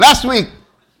Last week,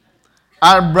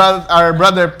 our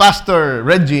brother Pastor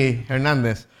Reggie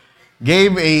Hernandez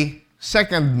gave a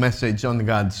second message on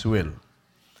God's will.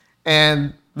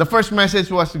 And the first message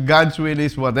was God's will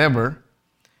is whatever.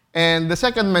 And the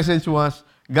second message was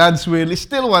God's will is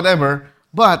still whatever,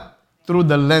 but through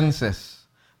the lenses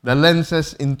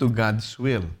into God's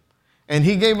will. And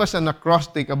he gave us an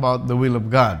acrostic about the will of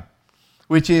God,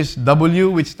 which is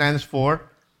W, which stands for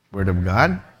Word of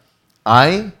God,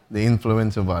 I, the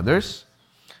influence of others,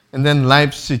 and then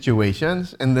life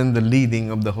situations, and then the leading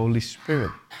of the Holy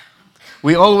Spirit.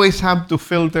 We always have to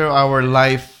filter our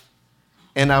life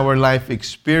and our life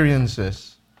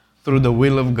experiences through the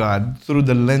will of God, through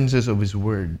the lenses of His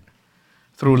Word,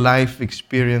 through life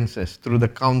experiences, through the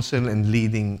counsel and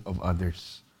leading of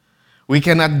others. We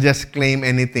cannot just claim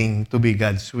anything to be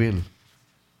God's will.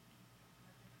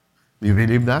 Do you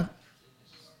believe that?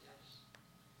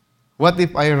 What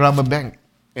if I rob a bank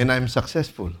and I'm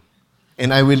successful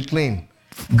and I will claim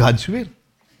God's will?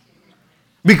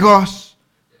 Because,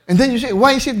 and then you say,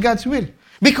 why is it God's will?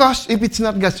 Because if it's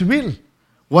not God's will,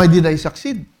 why did I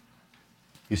succeed?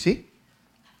 You see?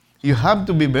 You have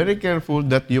to be very careful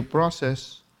that you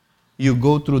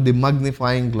go through the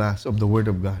magnifying glass of the Word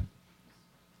of God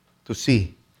to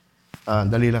see.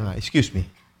 Dali lang nga, excuse me.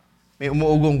 May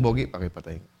umuugong bogi,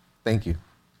 pakipatay. Thank you.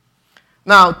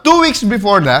 Now, 2 weeks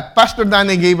before that, Pastor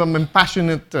Danny gave a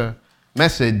passionate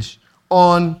message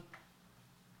on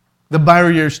the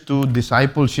barriers to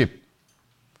discipleship.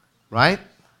 Right?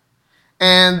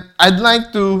 And I'd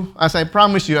like to, as I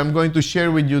promised you, I'm going to share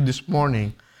with you this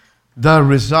morning the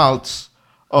results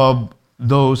of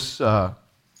those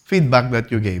feedback that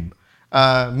you gave.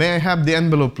 May I have the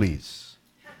envelope, please?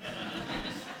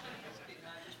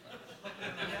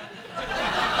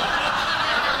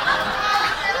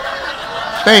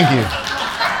 Thank you.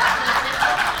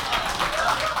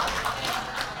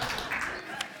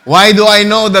 Why do I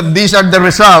know that these are the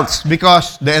results?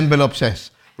 Because the envelope says,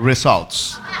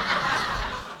 results.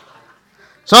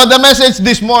 So the message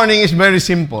this morning is very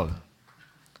simple.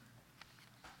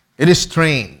 It is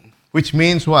train, which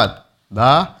means what?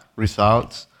 The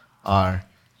results are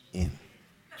in.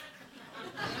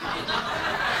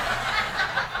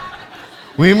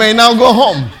 We may now go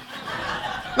home.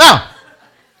 Now,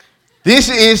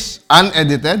 this is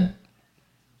unedited.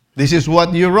 This is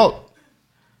what you wrote.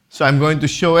 So I'm going to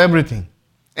show everything.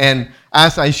 And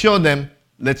as I show them,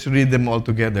 let's read them all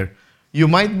together. You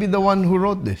might be the one who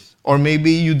wrote this. Or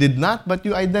maybe you did not, but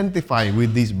you identify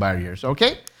with these barriers.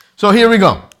 Okay? So here we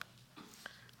go.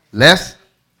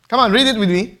 Come on, read it with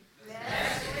me.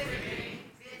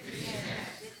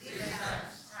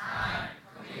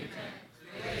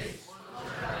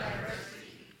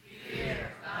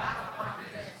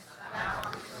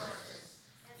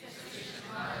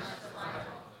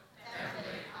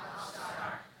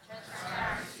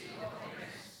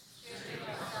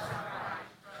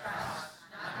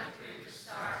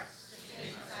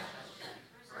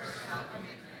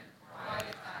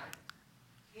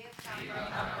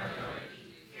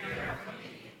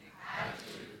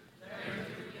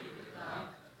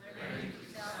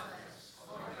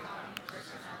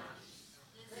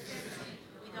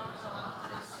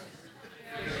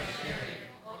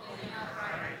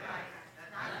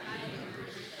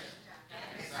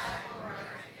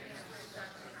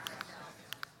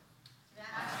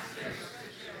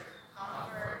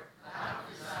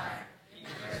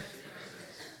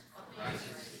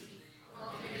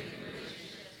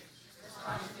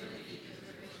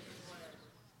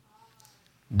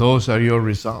 Those are your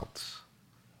results.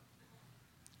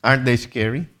 Aren't they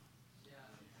scary?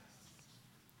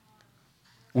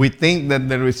 We think that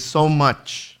there is so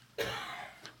much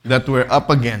that we're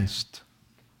up against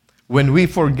when we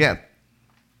forget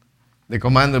the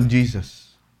command of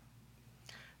Jesus.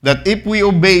 That if we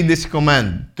obey this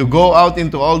command to go out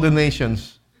into all the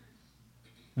nations,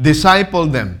 disciple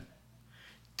them,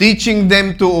 teaching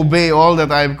them to obey all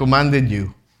that I have commanded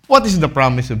you, what is the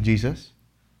promise of Jesus?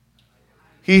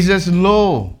 He says,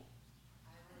 lo,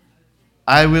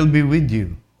 I will be with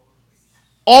you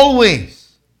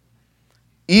always,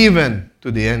 even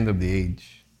to the end of the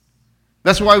age.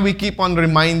 That's why we keep on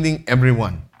reminding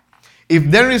everyone. If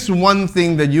there is one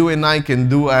thing that you and I can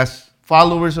do as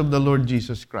followers of the Lord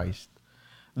Jesus Christ,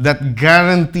 that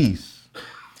guarantees,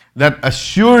 that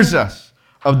assures us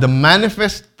of the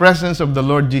manifest presence of the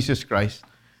Lord Jesus Christ,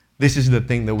 this is the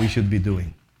thing that we should be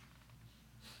doing.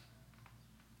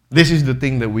 This is the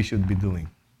thing that we should be doing.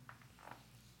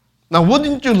 Now,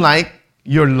 wouldn't you like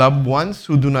your loved ones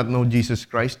who do not know Jesus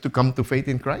Christ to come to faith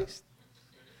in Christ?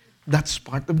 That's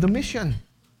part of the mission.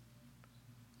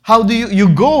 How do you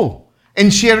go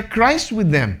and share Christ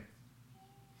with them.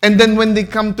 And then when they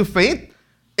come to faith,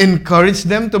 encourage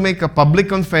them to make a public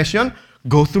confession,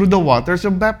 go through the waters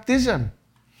of baptism.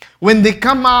 When they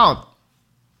come out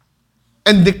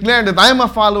and declare that I am a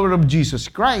follower of Jesus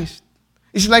Christ,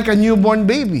 it's like a newborn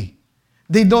baby.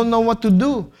 They don't know what to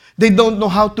do. They don't know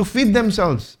how to feed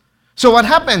themselves. So what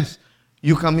happens?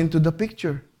 You come into the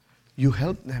picture. You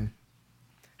help them.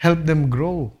 Help them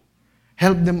grow.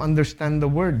 Help them understand the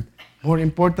word. More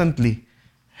importantly,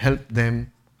 help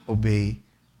them obey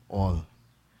all.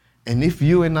 And if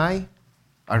you and I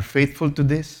are faithful to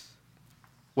this,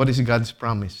 what is God's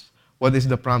promise? What is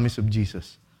the promise of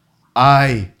Jesus?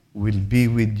 I will be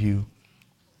with you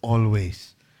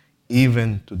always,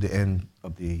 even to the end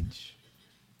of the age.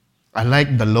 I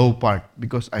like the low part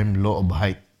because I'm low of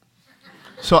height.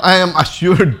 So I am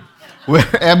assured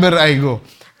wherever I go,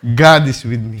 God is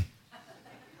with me.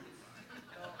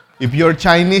 If you're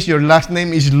Chinese, your last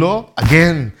name is Lo,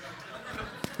 again,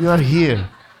 you are here.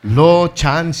 Lo,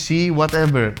 Chan, Si,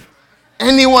 whatever.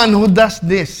 Anyone who does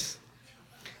this,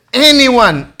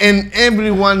 anyone and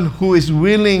everyone who is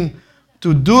willing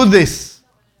to do this,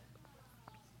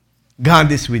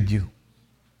 God is with you.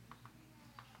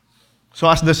 So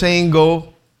as the saying goes,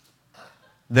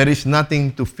 there is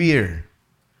nothing to fear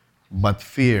but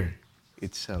fear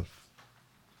itself.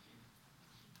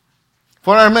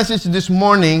 For our message this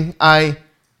morning, I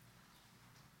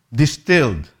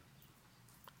distilled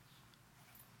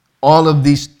all of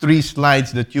these 3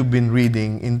 slides that you've been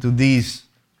reading into these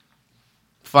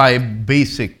 5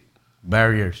 basic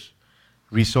barriers: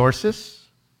 resources,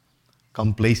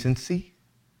 complacency,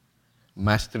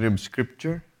 mastery of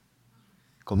Scripture,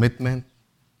 commitment,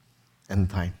 and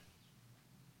time.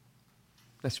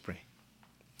 Let's pray.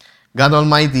 God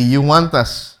Almighty, you want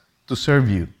us to serve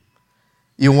you.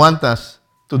 You want us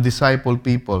to disciple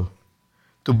people,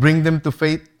 to bring them to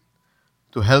faith,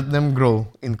 to help them grow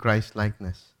in Christ's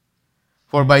likeness.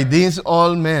 For by this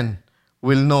all men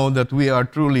will know that we are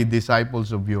truly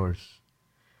disciples of yours.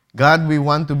 God, we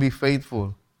want to be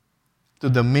faithful to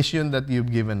the mission that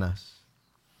you've given us.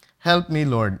 Help me,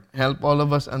 Lord. Help all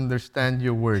of us understand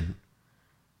your word.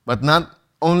 But not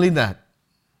only that,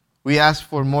 we ask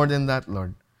for more than that,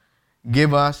 Lord.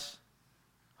 Give us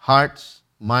hearts,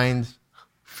 minds,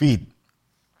 feet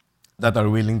that are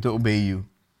willing to obey you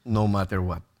no matter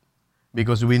what.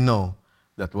 Because we know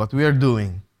that what we are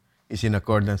doing is in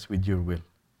accordance with your will.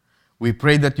 We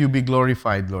pray that you be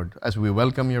glorified, Lord, as we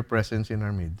welcome your presence in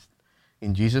our midst.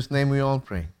 In Jesus' name we all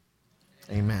pray.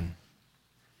 Amen.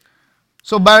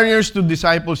 So, barriers to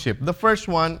discipleship. The first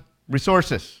one,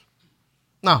 resources.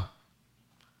 Now,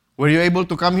 were you able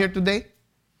to come here today?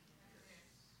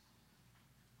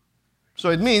 So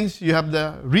it means you have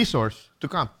the resource to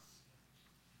come.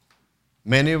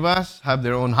 Many of us have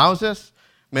their own houses.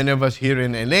 Many of us here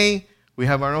in LA, we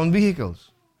have our own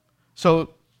vehicles.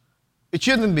 So it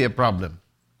shouldn't be a problem.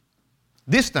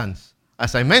 Distance,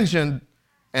 as I mentioned,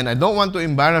 and I don't want to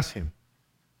embarrass him,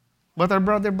 but our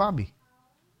brother Bobby,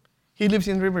 he lives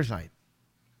in Riverside.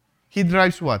 He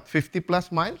drives what, 50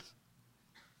 plus miles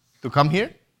to come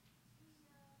here?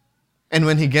 And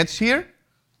when he gets here,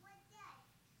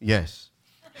 yes.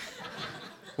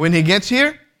 When he gets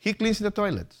here, he cleans the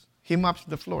toilets. He mops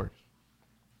the floors.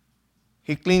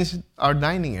 He cleans our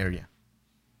dining area.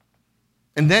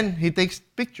 And then he takes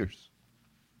pictures.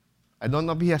 I don't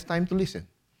know if he has time to listen.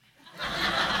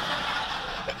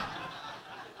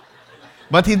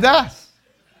 But he does.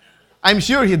 I'm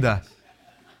sure he does.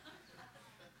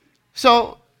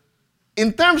 So,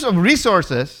 in terms of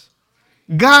resources,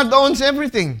 God owns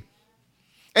everything.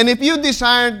 And if you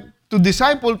desire to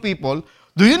disciple people,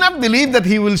 do you not believe that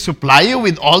He will supply you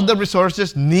with all the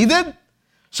resources needed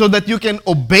so that you can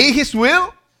obey His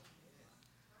will?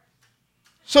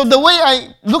 So the way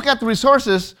I look at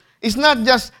resources is not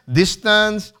just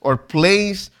distance or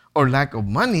place or lack of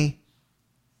money.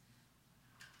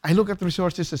 I look at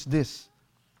resources as this.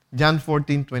 John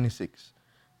 14:26.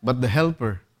 But the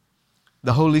Helper,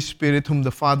 the Holy Spirit whom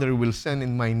the Father will send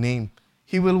in my name,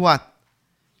 He will what?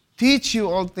 Teach you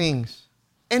all things.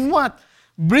 And what?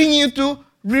 Bring you to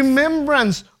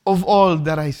remembrance of all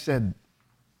that I said.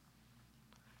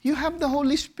 You have the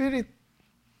Holy Spirit.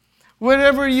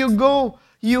 Wherever you go,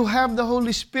 you have the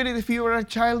Holy Spirit. If you are a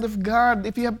child of God,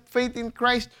 if you have faith in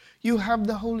Christ, you have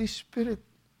the Holy Spirit.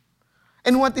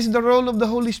 And what is the role of the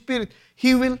Holy Spirit?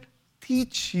 He will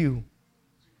teach you.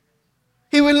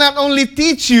 He will not only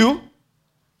teach you,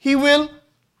 He will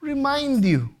remind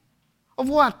you. Of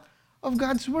what? Of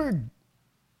God's Word.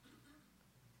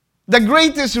 The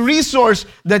greatest resource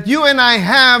that you and I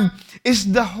have is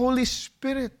the Holy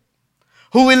Spirit,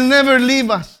 who will never leave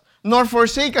us nor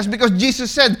forsake us. Because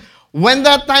Jesus said, when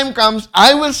that time comes,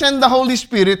 I will send the Holy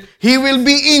Spirit. He will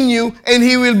be in you and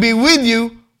He will be with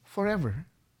you forever.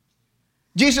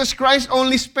 Jesus Christ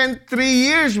only spent 3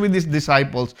 years with His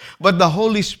disciples, but the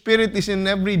Holy Spirit is in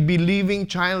every believing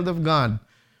child of God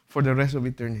for the rest of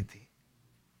eternity.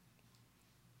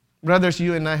 Brothers,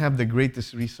 you and I have the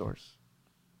greatest resource.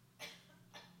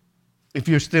 If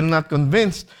you're still not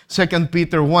convinced, 2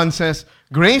 Peter 1 says,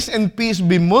 grace and peace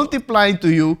be multiplied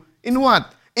to you in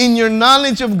what? In your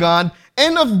knowledge of God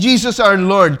and of Jesus our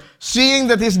Lord, seeing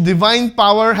that His divine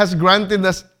power has granted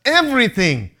us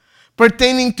everything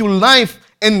pertaining to life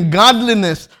and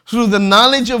godliness through the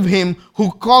knowledge of Him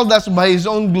who called us by His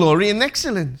own glory and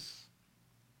excellence.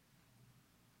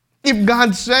 If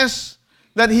God says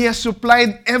that He has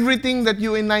supplied everything that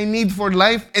you and I need for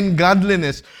life and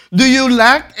godliness, do you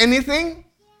lack anything?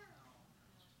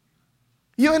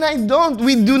 You and I don't.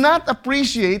 We do not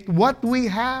appreciate what we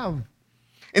have.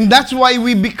 And that's why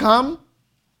we become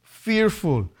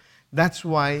fearful. That's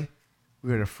why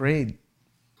we're afraid.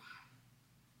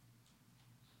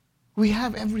 We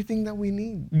have everything that we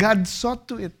need. God saw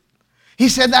to it. He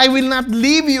said, I will not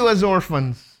leave you as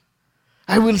orphans.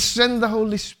 I will send the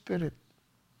Holy Spirit.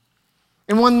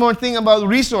 And one more thing about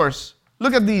resource.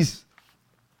 Look at these.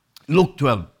 Luke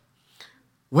 12.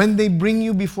 When they bring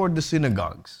you before the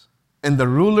synagogues and the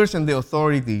rulers and the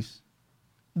authorities,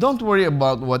 don't worry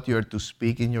about what you are to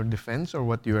speak in your defense or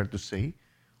what you are to say.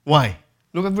 Why?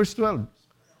 Look at verse 12.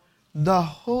 The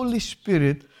Holy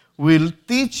Spirit will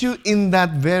teach you in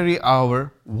that very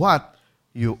hour what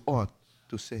you ought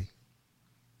to say.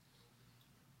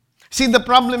 See, the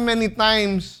problem many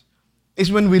times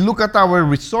is when we look at our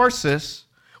resources,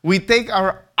 we take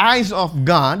our eyes off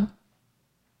God,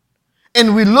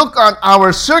 and we look at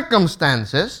our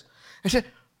circumstances and say,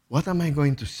 what am I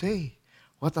going to say?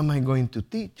 What am I going to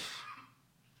teach?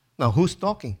 Now, who's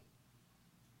talking?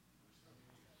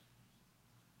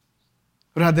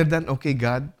 Rather than, okay,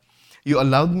 God, you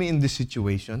allowed me in this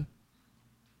situation.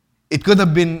 It could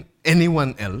have been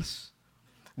anyone else,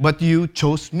 but you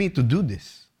chose me to do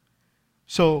this.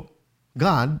 So,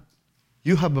 God,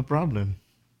 you have a problem.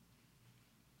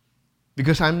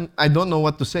 Because I don't know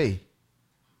what to say.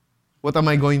 What am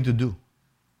I going to do?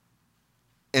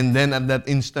 And then at that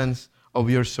instance of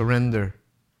your surrender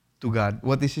to God,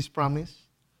 what is His promise?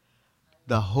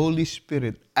 The Holy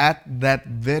Spirit, at that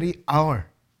very hour,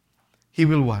 He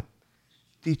will what?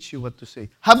 Teach you what to say.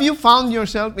 Have you found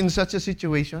yourself in such a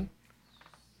situation?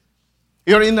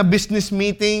 You're in a business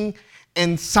meeting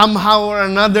and somehow or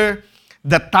another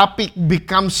the topic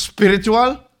becomes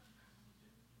spiritual.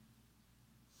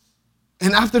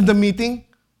 And after the meeting,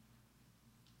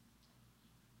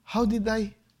 how did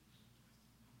I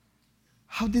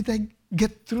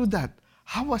get through that?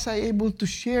 How was I able to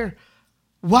share?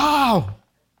 Wow!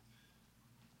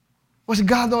 Was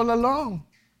God all along?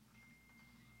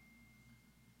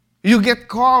 You get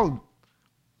called.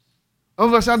 All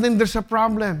of a sudden, there's a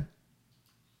problem.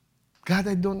 God,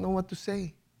 I don't know what to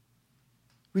say.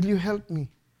 Will you help me?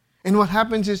 And what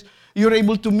happens is, you're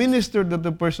able to minister to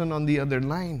the person on the other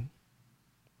line.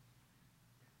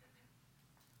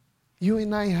 You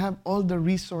and I have all the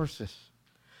resources.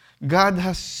 God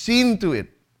has seen to it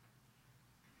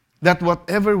that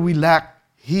whatever we lack,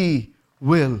 He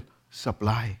will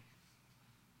supply.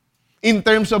 In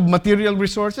terms of material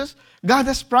resources, God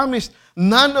has promised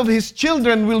none of His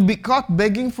children will be caught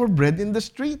begging for bread in the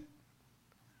street.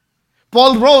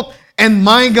 Paul wrote, and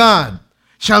my God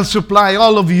shall supply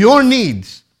all of your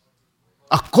needs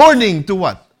according to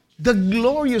what? The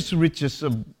glorious riches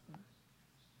of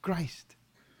Christ.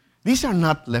 These are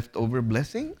not leftover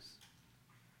blessings.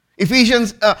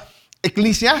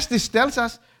 Ecclesiastes tells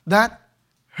us that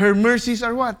her mercies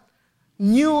are what?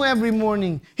 New every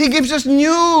morning. He gives us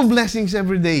new blessings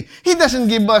every day. He doesn't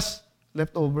give us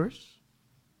leftovers.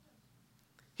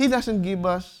 He doesn't give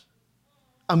us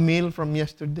a meal from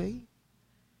yesterday.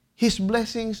 His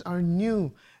blessings are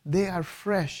new. They are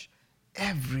fresh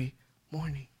every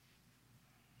morning.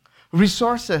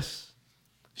 Resources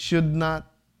should not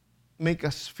make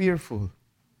us fearful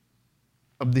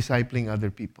of discipling other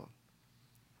people.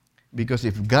 Because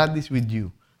if God is with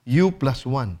you, you plus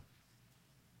one,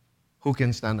 who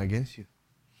can stand against you?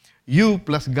 You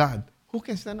plus God, who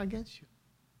can stand against you?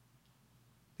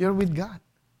 You're with God.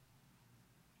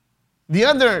 The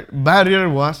other barrier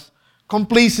was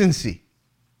complacency.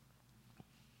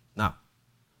 Now,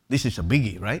 this is a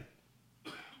biggie, right?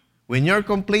 When you're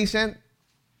complacent,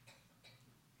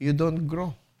 you don't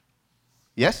grow.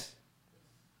 Yes?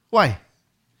 Why?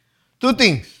 Two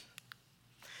things.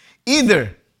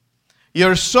 Either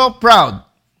you're so proud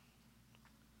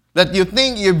that you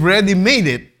think you've already made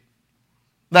it,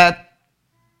 that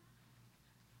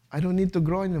I don't need to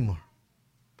grow anymore.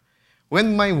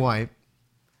 When my wife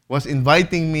was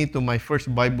inviting me to my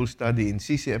first Bible study in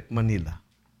CCF Manila,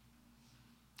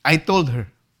 I told her,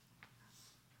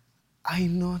 I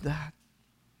know that.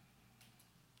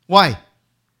 Why?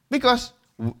 Because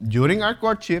during our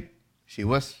courtship, she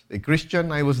was a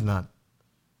Christian, I was not.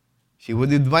 She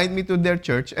would invite me to their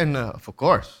church, and of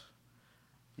course,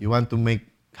 you want to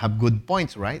have good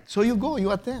points, right? So you go,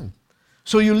 you attend.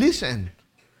 So you listen,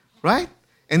 right?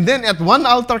 And then at one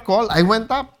altar call, I went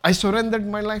up. I surrendered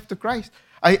my life to Christ.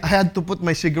 I had to put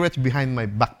my cigarettes behind my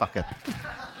back pocket.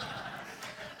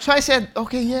 So I said,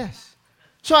 okay, yes.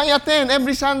 So I attend.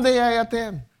 Every Sunday I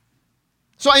attend.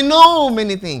 So I know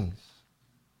many things.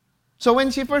 So when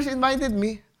she first invited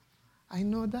me, I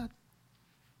know that.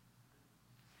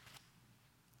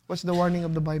 What's the warning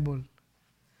of the Bible?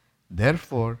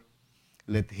 Therefore,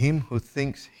 let him who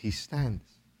thinks he stands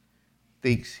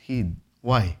takes heed.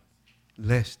 Why?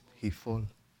 Lest he fall.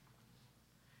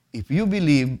 If you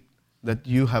believe that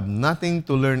you have nothing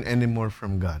to learn anymore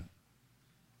from God,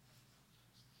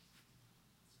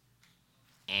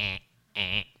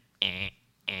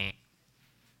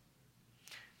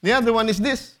 the other one is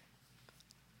this.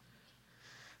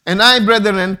 And I,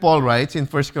 brethren, Paul writes in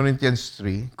 1 Corinthians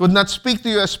 3, could not speak to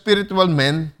you as spiritual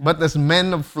men, but as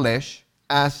men of flesh,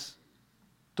 as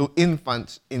to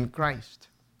infants in Christ.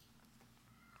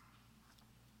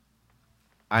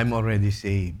 I'm already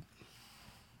saved.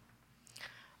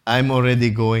 I'm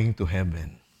already going to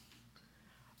heaven.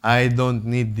 I don't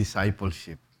need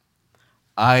discipleship.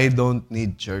 I don't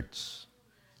need church.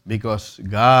 Because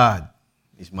God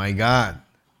is my God.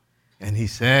 And He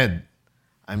said,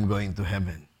 I'm going to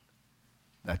heaven.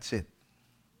 That's it.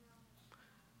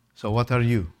 So what are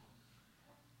you?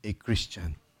 A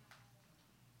Christian.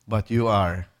 But you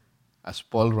are, as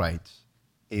Paul writes,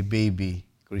 a baby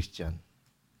Christian.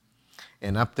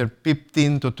 And after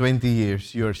 15 to 20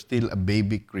 years, you're still a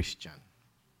baby Christian.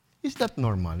 Is that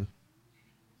normal?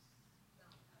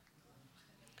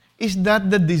 Is that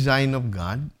the design of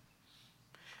God?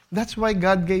 That's why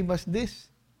God gave us this.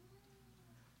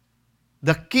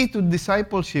 The key to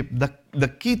discipleship, the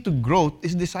key to growth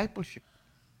is discipleship.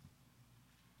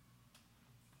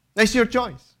 That's your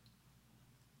choice.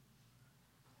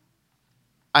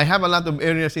 I have a lot of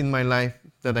areas in my life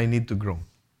that I need to grow.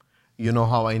 You know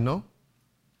how I know?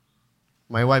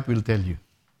 My wife will tell you.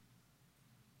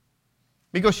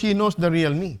 Because she knows the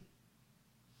real me.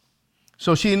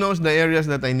 So she knows the areas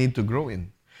that I need to grow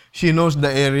in. She knows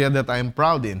the area that I am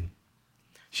proud in.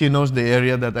 She knows the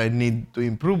area that I need to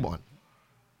improve on.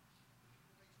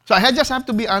 So I just have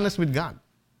to be honest with God.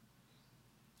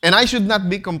 And I should not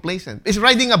be complacent. It's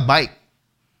riding a bike.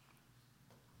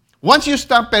 Once you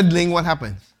stop pedaling, what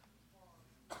happens?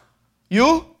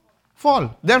 You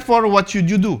fall. Therefore, what should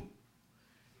you do?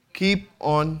 Keep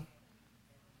on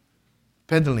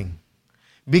pedaling.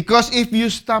 Because if you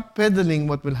stop pedaling,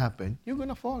 what will happen? You're going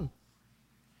to fall.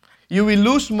 You will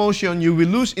lose motion, you will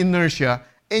lose inertia,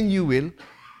 and you will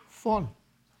fall.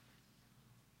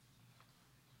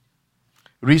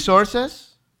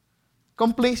 Resources,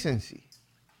 complacency.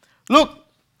 Look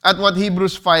at what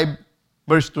Hebrews 5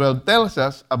 verse 12 tells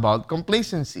us about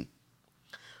complacency.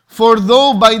 For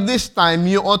though by this time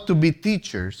you ought to be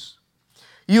teachers,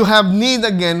 you have need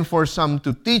again for some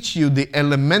to teach you the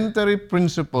elementary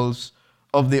principles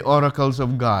of the oracles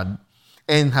of God,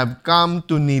 and have come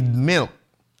to need milk,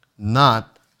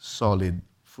 not solid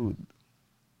food.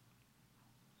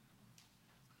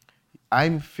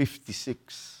 I'm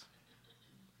 56.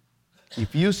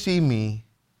 If you see me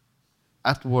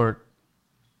at work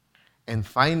and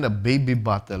find a baby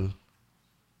bottle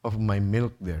of my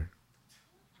milk there,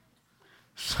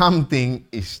 something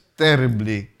is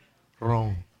terribly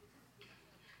wrong.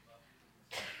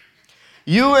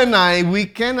 You and I, we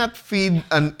cannot feed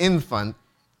an infant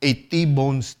a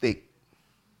T-bone steak.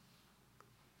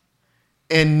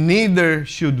 And neither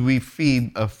should we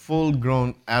feed a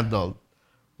full-grown adult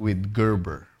with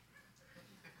Gerber.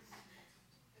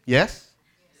 Yes?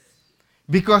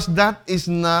 Because that is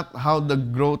not how the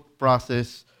growth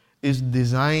process is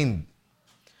designed.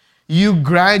 You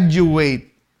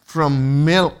graduate from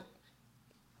milk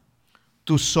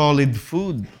to solid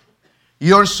food.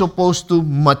 You're supposed to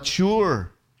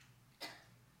mature.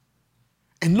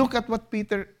 And look at what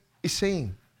Peter is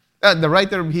saying. The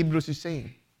writer of Hebrews is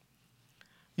saying.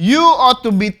 You ought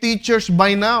to be teachers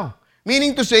by now.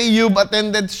 Meaning to say, you've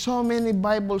attended so many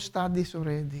Bible studies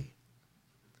already.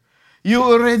 You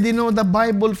already know the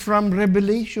Bible from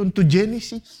Revelation to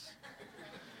Genesis.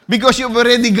 Because you've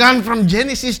already gone from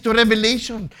Genesis to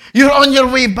Revelation. You're on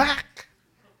your way back.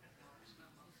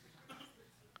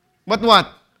 But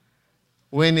what?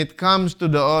 When it comes to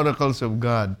the oracles of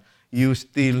God, you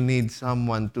still need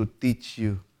someone to teach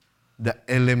you the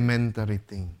elementary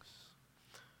things.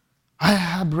 I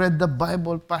have read the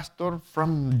Bible, Pastor,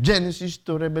 from Genesis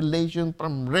to Revelation,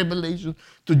 from Revelation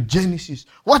to Genesis.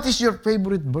 What is your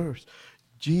favorite verse?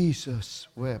 Jesus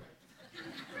wept.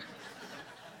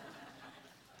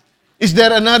 Is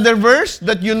there another verse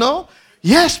that you know?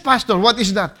 Yes, Pastor. What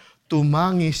is that?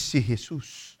 Tumangis si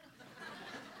Jesus.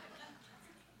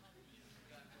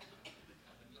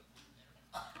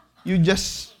 You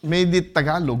just made it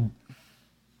Tagalog.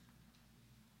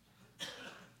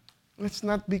 Let's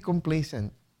not be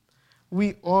complacent.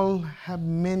 We all have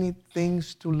many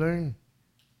things to learn.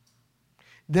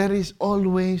 There is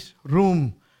always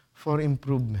room for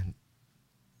improvement.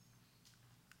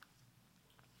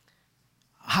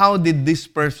 How did this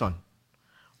person,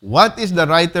 what is the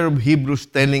writer of Hebrews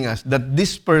telling us that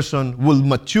this person will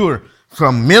mature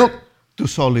from milk to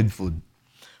solid food?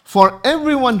 For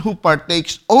everyone who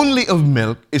partakes only of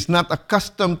milk is not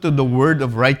accustomed to the word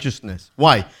of righteousness.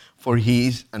 Why? For he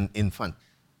is an infant.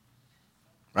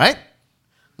 Right?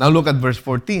 Now look at verse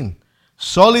 14.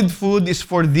 Solid food is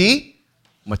for the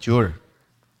mature.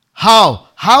 How?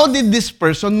 How did this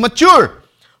person mature?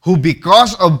 Who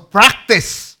because of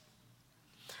practice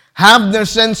have their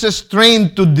senses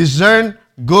trained to discern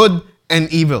good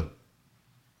and evil.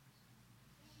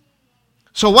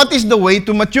 So what is the way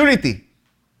to maturity?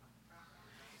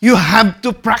 You have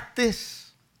to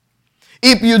practice.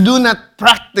 If you do not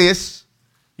practice,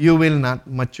 you will not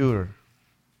mature.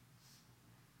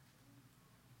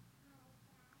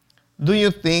 Do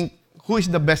you think, who is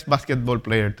the best basketball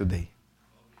player today?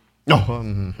 No.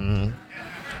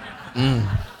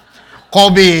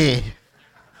 Kobe.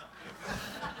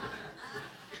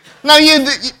 Now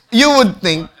you would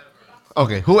think,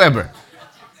 okay, whoever.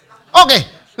 Okay,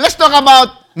 let's talk about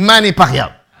Manny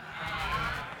Pacquiao.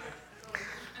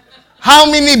 How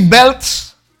many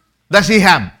belts does he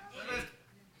have?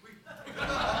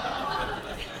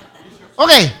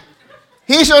 Okay,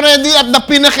 he's already at the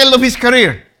pinnacle of his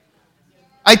career.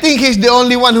 I think he's the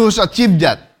only one who's achieved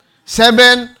that.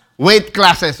 7 weight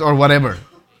classes or whatever.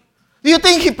 Do you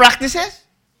think he practices?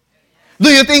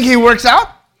 Do you think he works out?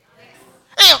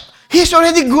 Hey, he's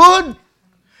already good.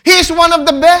 He is one of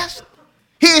the best.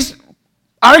 He is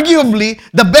arguably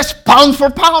the best pound for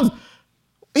pound.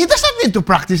 He doesn't need to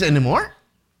practice anymore.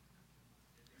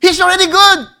 He's already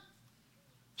good.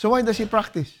 So why does he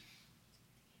practice?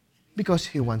 Because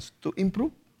he wants to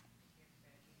improve.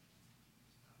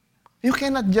 You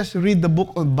cannot just read the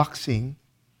book on boxing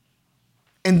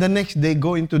and the next day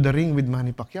go into the ring with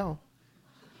Manny Pacquiao.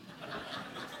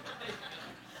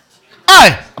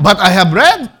 But I have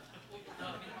read.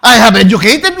 I have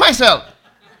educated myself.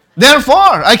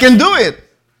 Therefore, I can do it.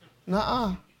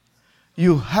 Nuh-uh.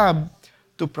 You have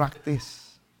to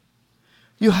practice.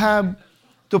 You have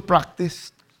to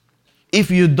practice. If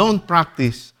you don't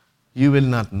practice, you will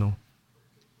not know.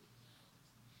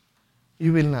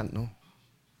 You will not know.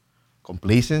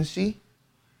 Complacency,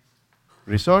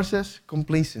 resources,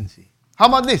 complacency. How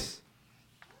about this?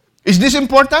 Is this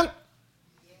important?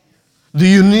 Do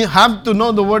you have to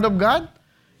know the Word of God?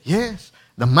 Yes.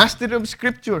 The mastery of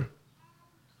Scripture.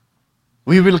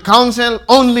 We will counsel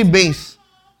only based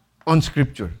on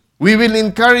Scripture. We will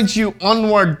encourage you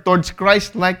onward towards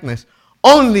Christ-likeness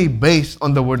only based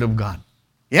on the Word of God.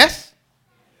 Yes?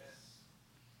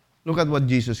 Look at what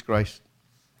Jesus Christ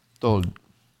told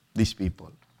these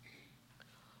people.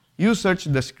 You search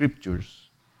the Scriptures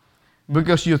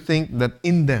because you think that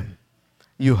in them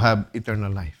you have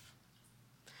eternal life.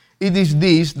 It is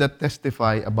these that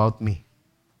testify about me.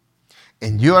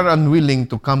 And you are unwilling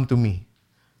to come to me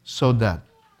so that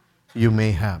you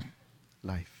may have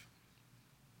life.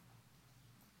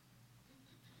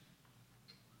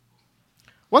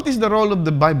 What is the role of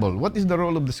the Bible? What is the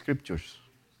role of the Scriptures?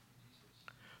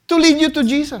 To lead you to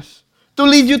Jesus. To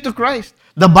lead you to Christ.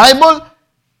 The Bible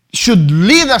should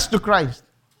lead us to Christ.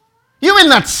 You will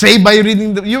not say by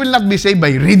reading you will not be saved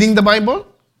by reading the Bible.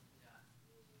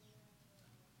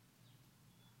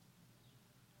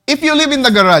 If you live in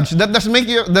the garage,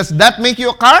 does that make you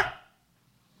a car?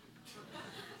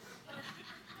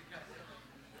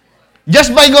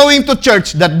 Just by going to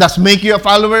church, that does make you a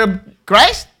follower of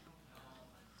Christ?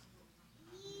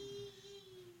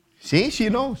 See, she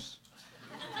knows.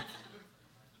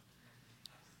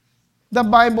 The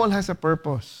Bible has a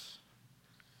purpose.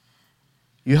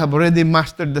 You have already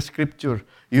mastered the Scripture.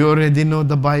 You already know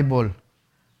the Bible.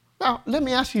 Now, let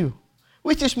me ask you,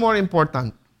 which is more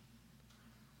important?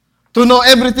 To know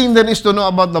everything there is to know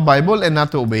about the Bible and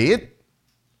not to obey it?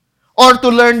 Or to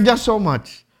learn just so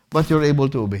much, but you're able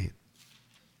to obey it?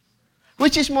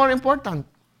 Which is more important?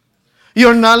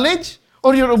 Your knowledge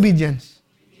or your obedience?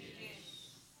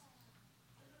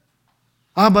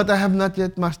 But I have not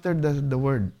yet mastered the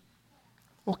word.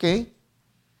 Okay.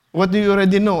 What do you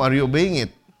already know? Are you obeying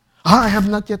it? I have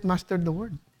not yet mastered the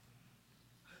word.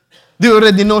 Do you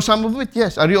already know some of it?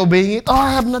 Yes. Are you obeying it?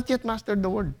 I have not yet mastered the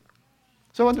word.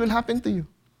 So what will happen to you?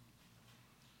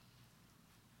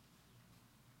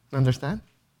 Understand?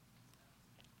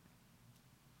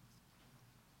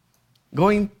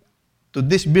 Going to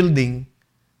this building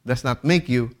does not make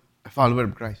you a follower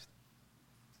of Christ.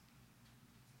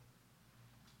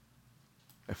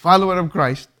 A follower of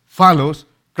Christ follows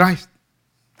Christ.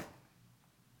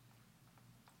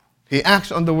 He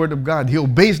acts on the Word of God. He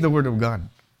obeys the Word of God.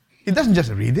 He doesn't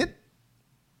just read it.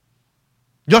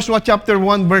 Joshua chapter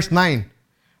 1 verse 9.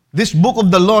 This book of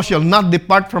the law shall not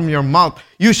depart from your mouth.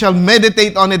 You shall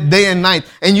meditate on it day and night,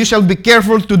 and you shall be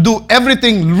careful to do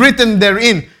everything written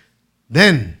therein.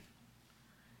 Then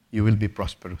you will be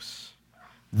prosperous.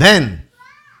 Then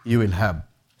you will have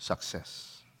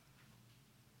success.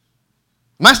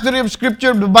 Mastery of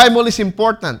Scripture, the Bible is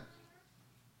important.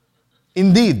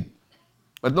 Indeed.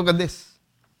 But look at this.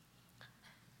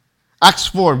 Acts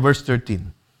 4, verse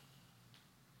 13.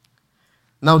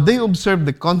 Now they observed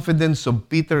the confidence of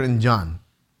Peter and John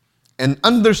and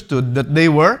understood that they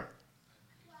were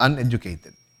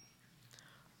uneducated,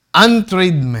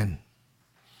 untrained men.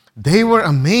 They were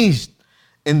amazed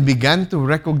and began to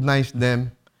recognize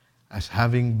them as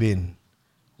having been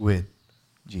with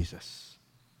Jesus.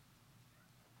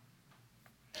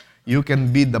 You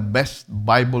can be the best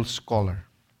Bible scholar.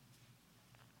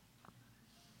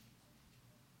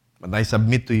 But I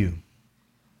submit to you,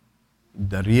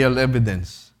 the real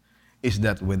evidence is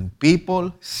that when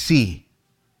people see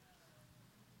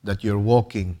that you're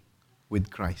walking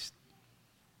with Christ.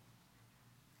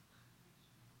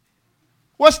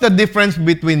 What's the difference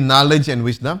between knowledge and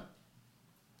wisdom?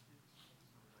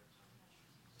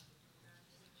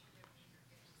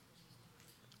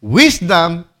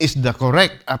 Wisdom is the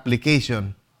correct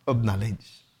application of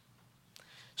knowledge.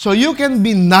 So you can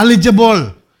be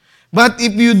knowledgeable, but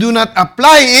if you do not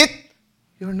apply it,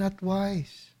 you're not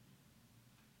wise.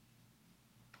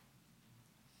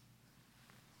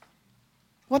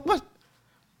 What was?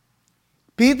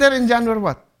 Peter and John were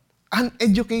what?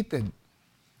 Uneducated.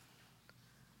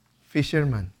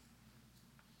 Fishermen.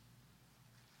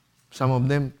 Some of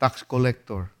them tax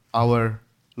collector, our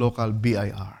local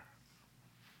BIR.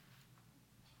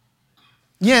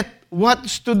 Yet, what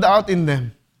stood out in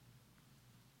them?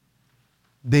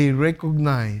 They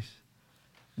recognized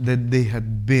that they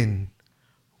had been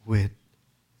with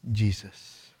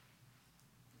Jesus.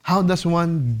 How does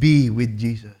one be with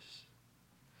Jesus?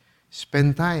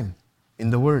 Spend time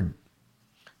in the Word.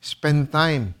 Spend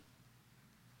time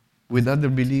with other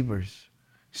believers.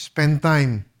 Spend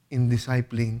time in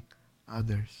discipling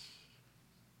others.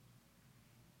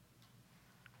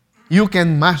 You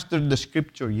can master the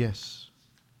Scripture, yes.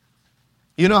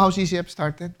 You know how CCF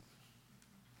started?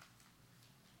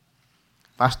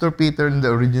 Pastor Peter and the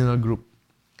original group,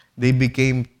 they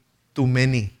became too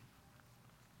many.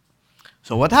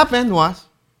 So what happened was,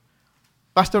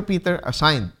 Pastor Peter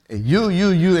assigned, you,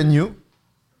 and you.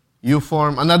 You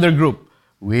form another group.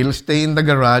 We'll stay in the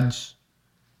garage.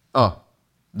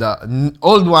 The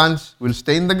old ones will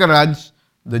stay in the garage.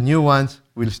 The new ones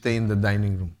will stay in the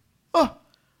dining room.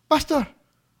 Pastor,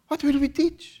 what will we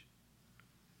teach?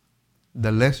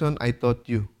 The lesson I taught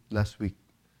you last week,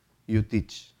 you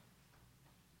teach.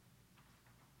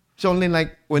 It's only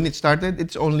like, when it started,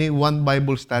 it's only one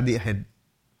Bible study ahead.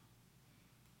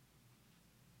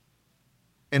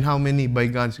 And how many, by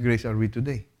God's grace, are we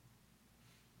today?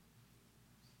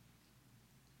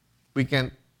 We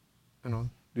can't,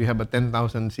 we have a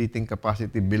 10,000 seating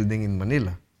capacity building in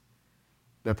Manila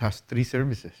that has 3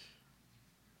 services.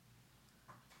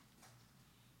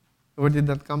 Where did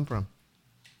that come from?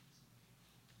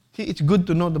 See, it's good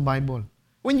to know the Bible.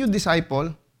 When you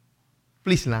disciple,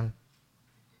 please lang,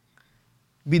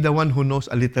 be the one who knows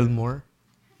a little more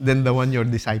than the one you're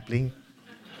discipling.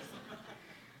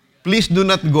 Please do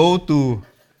not go to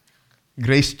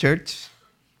Grace Church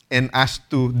and ask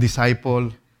to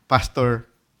disciple Pastor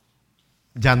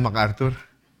John MacArthur.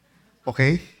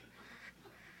 Okay?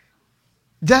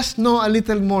 Just know a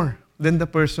little more than the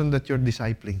person that you're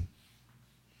discipling.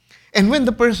 And when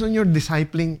the person you're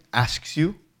discipling asks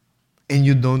you and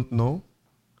you don't know,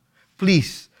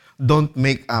 please don't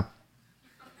make up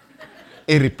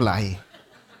a reply.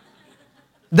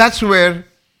 That's where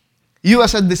you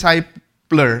as a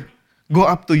discipler Go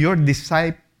up to your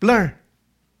discipler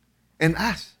and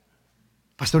ask,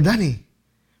 Pastor Danny,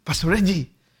 Pastor Reggie,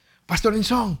 Pastor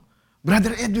Insong,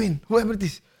 Brother Edwin, whoever it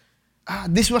is,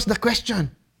 this was the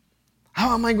question.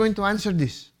 How am I going to answer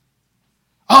this?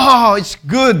 Oh, it's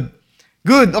good.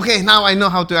 Good. Okay, now I know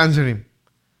how to answer him.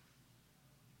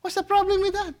 What's the problem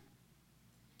with that?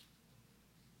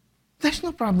 There's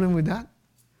no problem with that.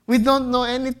 We don't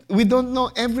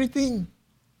know everything.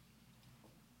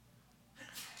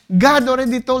 God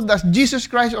already told us, Jesus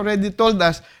Christ already told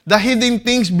us, the hidden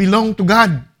things belong to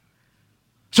God.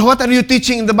 So what are you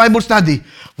teaching in the Bible study?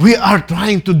 We are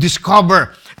trying to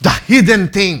discover the hidden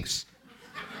things.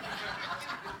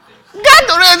 God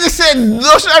already said,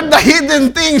 those are the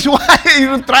hidden things. Why are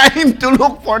you trying to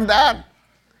look for that?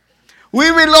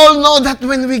 We will all know that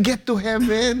when we get to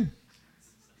heaven.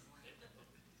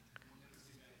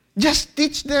 Just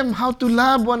teach them how to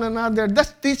love one another.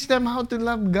 Just teach them how to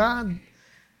love God.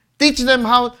 Teach them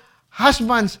how,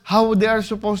 husbands, how they are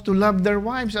supposed to love their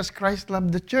wives as Christ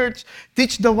loved the church.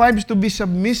 Teach the wives to be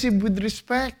submissive with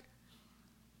respect.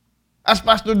 As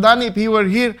Pastor Danny, if he were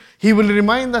here, he will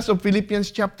remind us of Philippians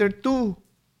chapter 2.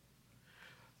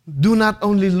 Do not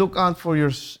only look out for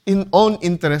your own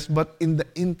interest, but in the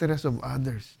interest of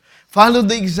others. Follow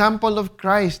the example of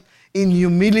Christ in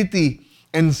humility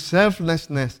and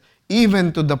selflessness,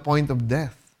 even to the point of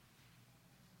death.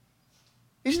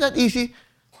 Is that easy?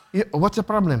 What's the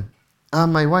problem?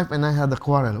 My wife and I had a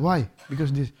quarrel. Why?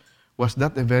 Because this. Was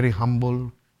that a very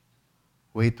humble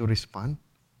way to respond?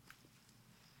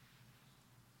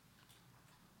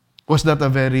 Was that a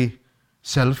very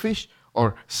selfish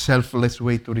or selfless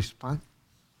way to respond?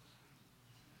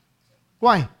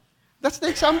 Why? That's the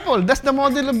example. That's the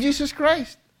model of Jesus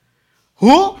Christ.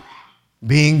 Who,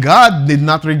 being God, did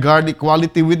not regard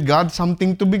equality with God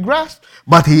something to be grasped,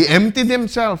 but He emptied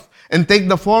Himself and take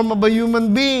the form of a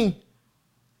human being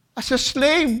as a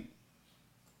slave.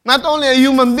 Not only a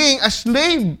human being, a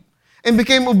slave, and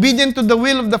became obedient to the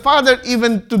will of the Father,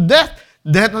 even to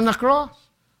death on the cross.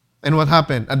 And what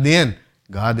happened? At the end,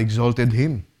 God exalted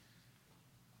Him.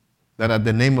 That at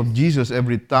the name of Jesus,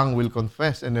 every tongue will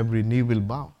confess and every knee will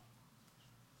bow.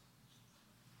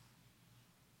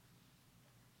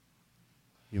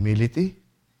 Humility,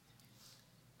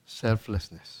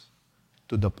 selflessness,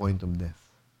 to the point of death.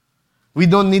 We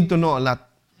don't need to know a lot.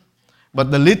 But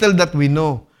the little that we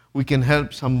know, we can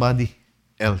help somebody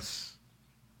else.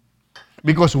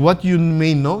 Because what you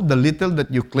may know, the little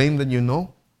that you claim that you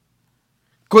know,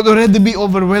 could already be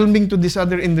overwhelming to this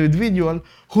other individual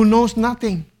who knows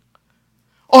nothing.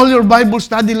 All your Bible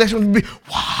study lessons will be,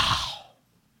 wow!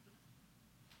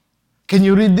 Can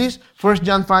you read this? 1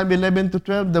 John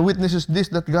 5:11-12. The witness is this,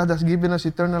 that God has given us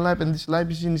eternal life, and this life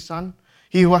is in His Son.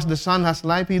 He who has the Son has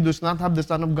life. He who does not have the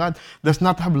Son of God does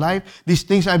not have life. These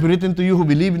things I've written to you who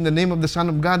believe in the name of the Son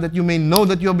of God, that you may know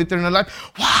that you have eternal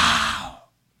life. Wow!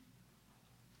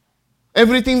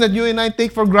 Everything that you and I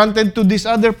take for granted to this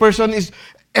other person is,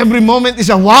 every moment is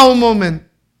a wow moment.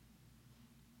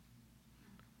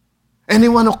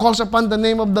 Anyone who calls upon the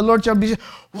name of the Lord shall be saved.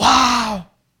 Wow!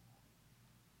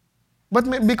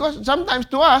 But because sometimes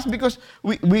to us, because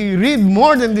we read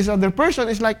more than this other person,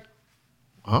 it's like,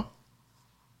 huh?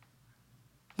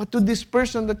 But to this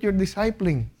person that you're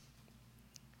discipling,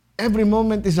 every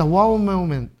moment is a wow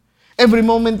moment. Every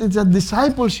moment is a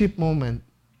discipleship moment.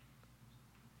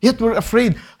 Yet we're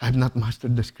afraid, I have not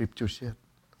mastered the scriptures yet.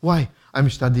 Why? I'm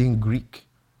studying Greek.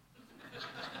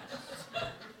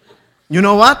 You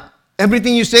know what?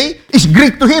 Everything you say is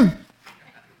Greek to him.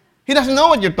 He doesn't know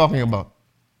what you're talking about.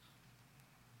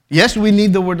 Yes, we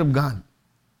need the Word of God.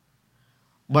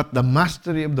 But the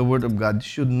mastery of the Word of God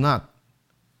should not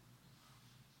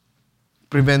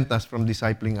prevent us from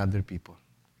discipling other people.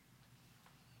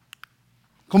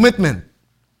 Commitment.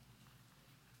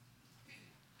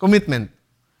 Commitment.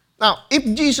 Now, if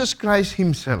Jesus Christ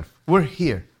Himself were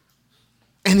here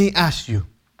and He asked you,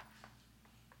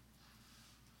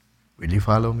 will you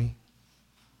follow me?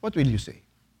 What will you say?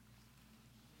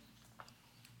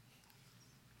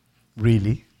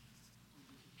 Really?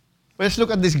 Well, let's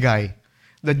look at this guy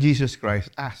that Jesus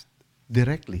Christ asked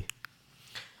directly.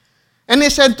 And he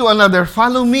said to another,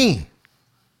 follow me.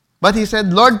 But he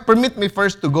said, Lord, permit me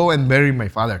first to go and bury my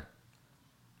father.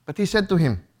 But he said to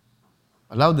him,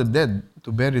 allow the dead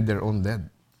to bury their own dead.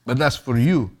 But as for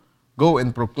you, go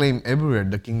and proclaim everywhere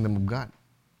the kingdom of God.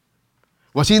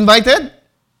 Was he invited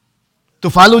to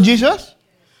follow Jesus?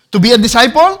 To be a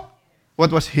disciple?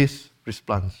 What was his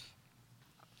response?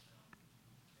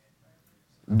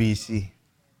 Busy.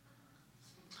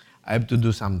 I have to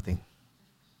do something.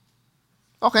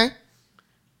 Okay.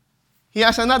 He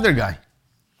asked another guy.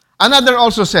 Another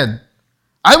also said,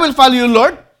 I will follow you,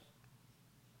 Lord.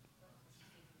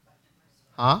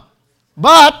 Huh?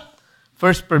 But,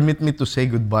 first permit me to say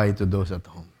goodbye to those at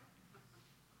home.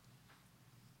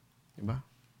 Diba?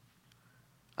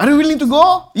 Are you willing to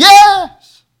go?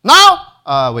 Yes!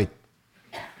 Now? Wait.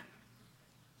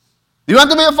 Do you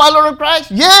want to be a follower of Christ?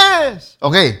 Yes!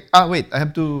 Okay. Wait. I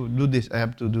have to do this. I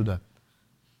have to do that.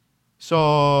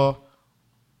 So,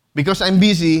 because I'm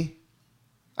busy,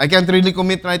 I can't really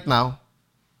commit right now.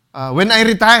 When I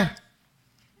retire,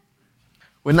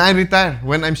 when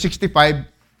I'm 65,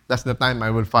 that's the time I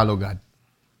will follow God.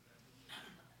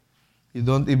 You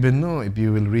don't even know if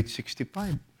you will reach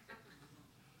 65.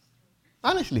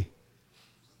 Honestly.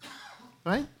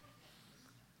 Right?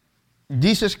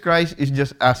 Jesus Christ is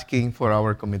just asking for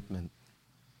our commitment.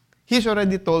 He's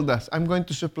already told us, I'm going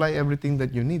to supply everything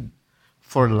that you need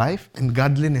for life and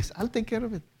godliness. I'll take care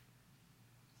of it.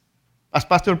 As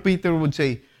Pastor Peter would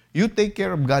say, you take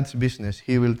care of God's business,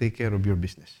 He will take care of your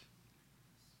business.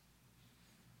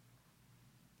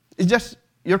 It's just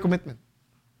your commitment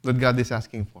that God is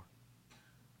asking for.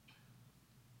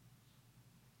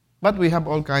 But we have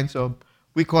all kinds of,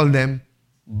 we call them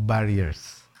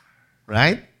barriers.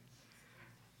 Right?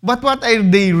 But what are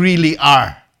they really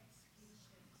are?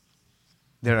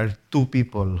 There are two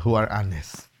people who are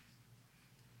honest.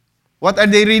 What are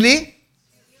they really?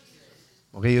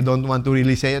 Okay, you don't want to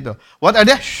really say it though. What are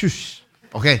they? Shush.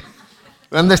 Okay.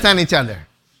 We understand each other.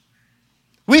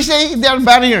 We say they are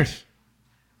barriers.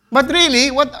 But really,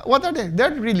 what are they?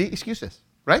 They're really excuses.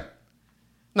 Right?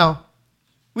 Now,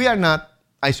 we are not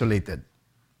isolated.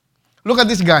 Look at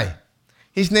this guy.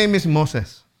 His name is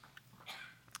Moses.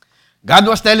 God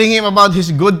was telling him about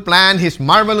his good plan, his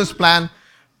marvelous plan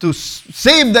to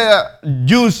save the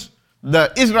Jews,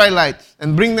 the Israelites,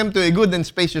 and bring them to a good and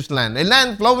spacious land, a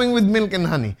land flowing with milk and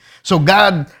honey. So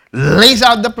God lays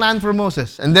out the plan for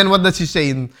Moses. And then what does he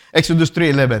say in Exodus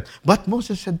 3:11? But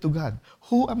Moses said to God,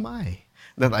 who am I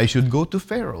that I should go to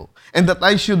Pharaoh and that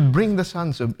I should bring the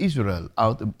sons of Israel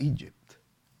out of Egypt?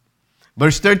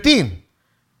 Verse 13,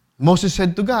 Moses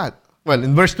said to God, well,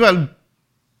 in verse 12,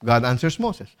 God answers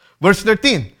Moses. Verse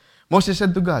 13, Moses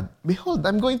said to God, behold,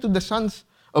 I'm going to the sons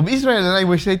of Israel, and I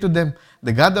will say to them,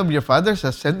 the God of your fathers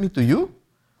has sent me to you.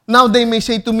 Now they may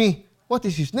say to me, what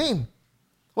is his name?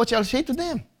 What shall I say to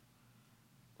them?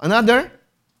 Another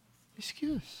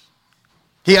excuse.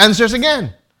 He answers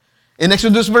again. In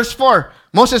Exodus verse 4,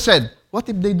 Moses said, what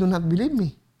if they do not believe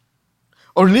me?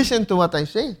 Or listen to what I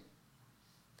say?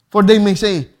 For they may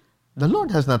say, the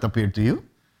Lord has not appeared to you.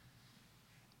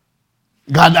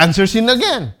 God answers him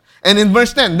again. And in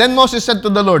verse 10, then Moses said to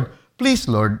the Lord, please,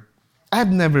 Lord, I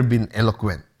have never been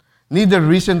eloquent, neither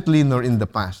recently nor in the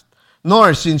past,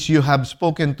 nor since you have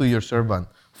spoken to your servant,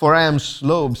 for I am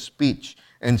slow of speech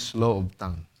and slow of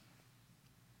tongue.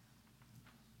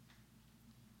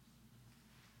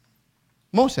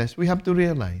 Moses, we have to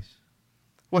realize,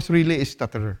 was really a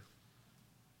stutterer.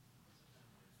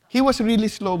 He was really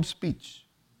slow of speech.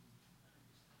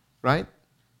 Right?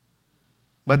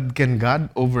 But can God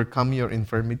overcome your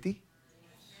infirmity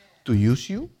to use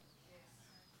you?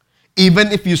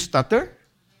 Even if you stutter?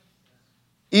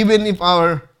 Even if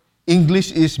our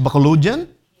English is Bacolodian?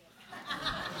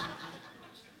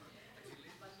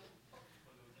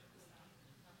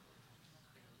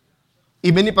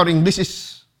 Even if our English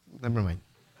is, never mind.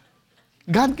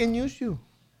 God can use you.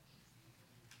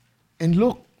 And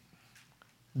look,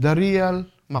 the real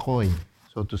McCoy,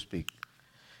 so to speak.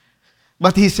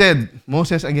 But he said,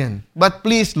 Moses again, but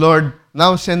please, Lord,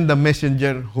 now send the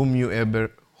messenger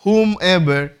whomever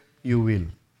you will.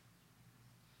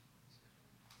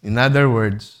 In other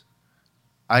words,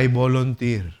 I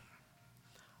volunteer.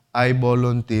 I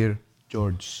volunteer,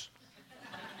 George.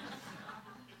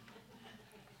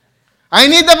 I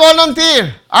need a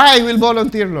volunteer. I will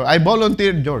volunteer, Lord. I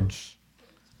volunteer, George.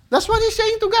 That's what he's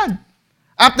saying to God.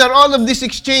 After all of this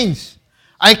exchange,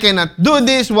 I cannot do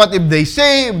this. What if they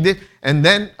say this? And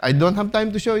then, I don't have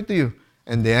time to show it to you.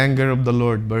 And the anger of the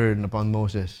Lord burned upon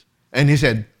Moses. And he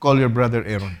said, call your brother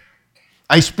Aaron.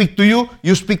 I speak to you,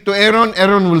 you speak to Aaron,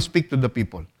 Aaron will speak to the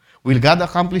people. Will God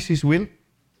accomplish His will?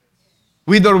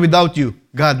 With or without you,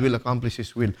 God will accomplish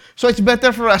His will. So it's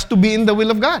better for us to be in the will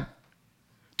of God.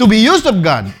 To be used of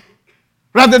God.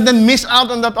 Rather than miss out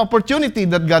on that opportunity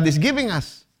that God is giving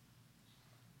us.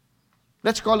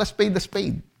 Let's call a spade a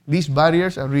spade. These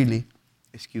barriers are really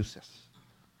excuses.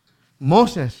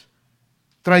 Moses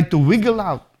tried to wiggle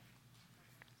out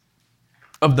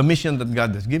of the mission that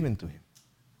God has given to him.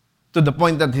 To the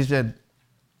point that he said,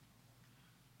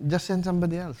 just send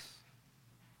somebody else.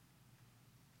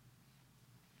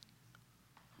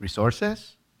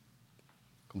 Resources,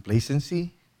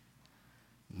 complacency,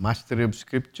 Mastery of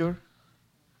Scripture,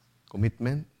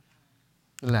 commitment.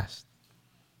 Last,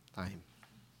 time.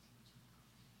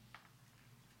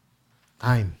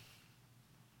 Time.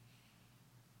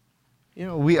 You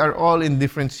know, we are all in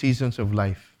different seasons of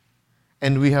life,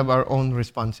 and we have our own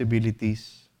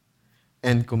responsibilities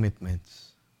and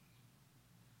commitments.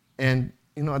 And,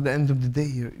 you know, at the end of the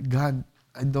day, God,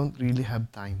 I don't really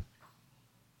have time.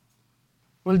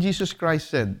 Well, Jesus Christ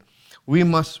said, we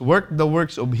must work the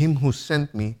works of Him who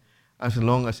sent me as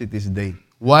long as it is day,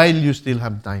 while you still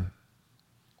have time.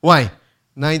 Why?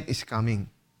 Night is coming.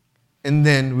 And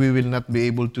then we will not be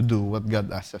able to do what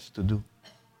God asks us to do.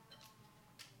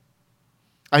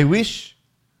 I wish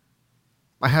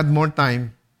I had more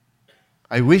time.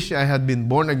 I wish I had been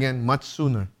born again much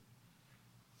sooner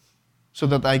so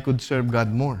that I could serve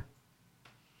God more.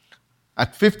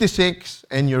 At 56,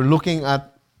 and you're looking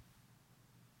at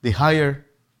the higher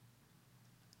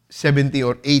 70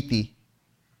 or 80,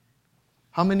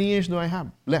 how many years do I have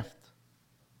left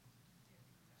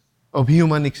of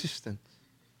human existence?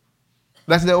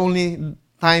 That's the only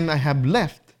time I have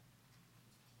left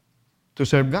to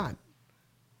serve God.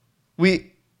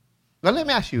 Now let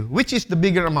me ask you, which is the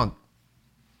bigger amount?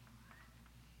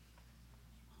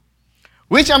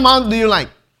 Which amount do you like?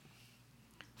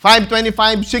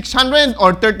 525, 600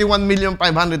 or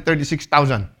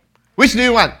 31,536,000? Which do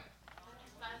you want?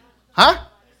 Huh?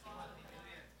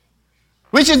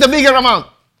 Which is the bigger amount?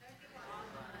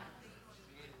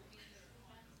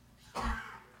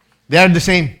 They are the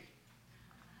same.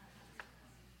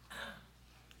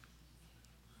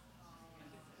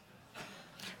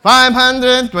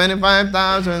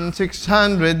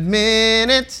 $525,600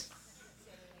 minutes.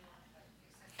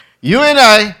 You and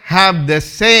I have the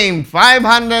same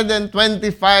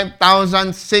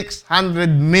 525,600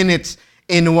 minutes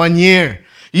in 1 year.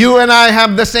 You and I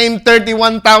have the same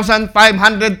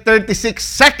 31,536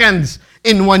 seconds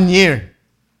in 1 year.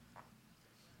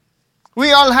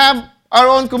 We all have our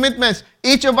own commitments.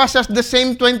 Each of us has the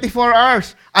same 24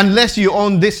 hours, unless you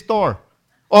own this store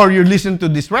or you listen to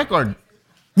this record.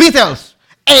 Beatles,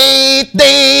 8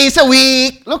 days a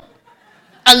week. Look,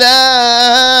 I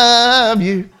love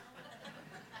you.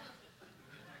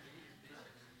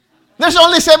 There's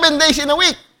only 7 days in a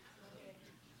week.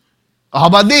 Oh, how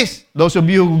about this? Those of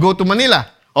you who go to Manila.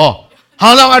 Oh,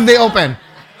 how long are they open?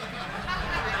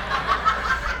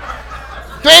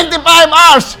 25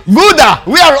 hours. Buddha,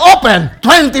 we are open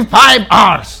 25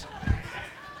 hours.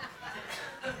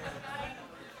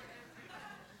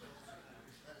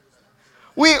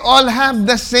 We all have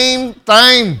the same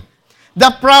time.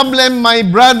 The problem, my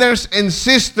brothers and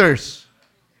sisters,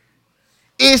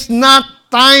 is not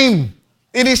time.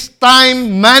 It is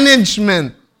time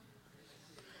management.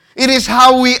 It is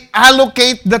how we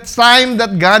allocate the time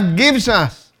that God gives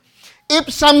us. If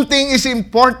something is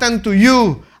important to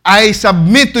you, I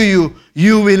submit to you,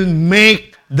 you will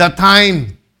make the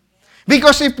time.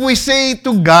 Because if we say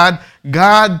to God,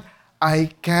 God, I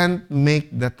can't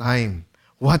make the time.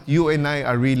 What you and I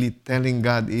are really telling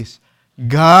God is,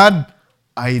 God,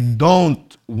 I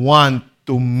don't want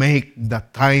to make the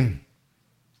time.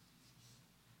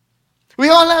 We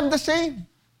all have the same.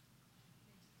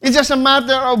 It's just a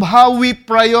matter of how we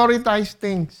prioritize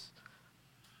things.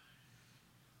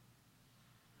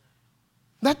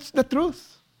 That's the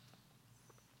truth.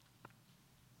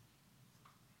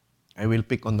 I will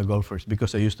pick on the golfers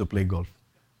because I used to play golf.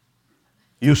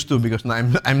 Used to, because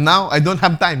now I don't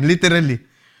have time, literally.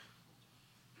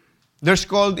 There's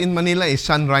called in Manila a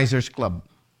Sunrisers Club.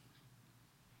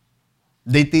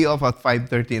 They tee off at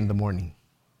 5:30 in the morning.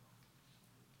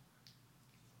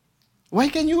 Why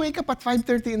can you wake up at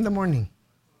 5:30 in the morning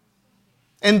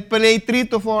and play 3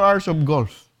 to 4 hours of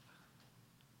golf?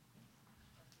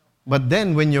 But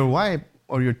then when your wife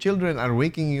or your children are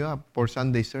waking you up for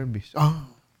Sunday service,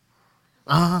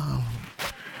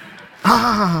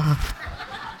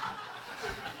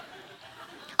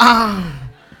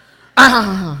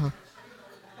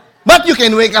 but you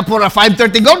can wake up for a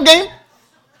 5:30 golf game.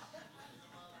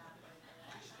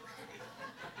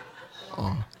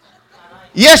 Oh.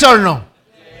 Yes or no? Yes.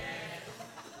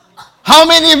 How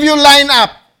many of you line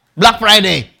up Black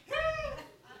Friday?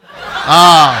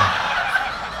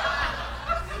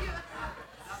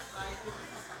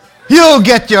 You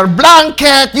get your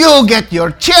blanket, you get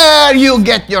your chair, you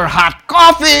get your hot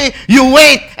coffee, you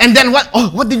wait, and then what? Oh,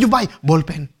 what did you buy? Ball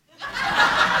pen.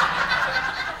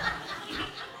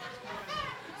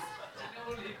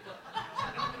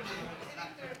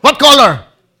 What color?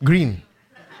 Green.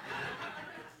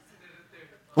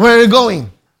 Where are you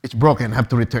going? It's broken, I have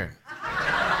to return.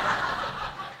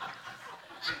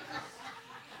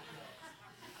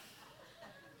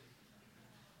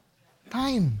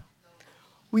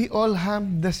 We all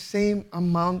have the same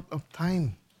amount of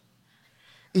time.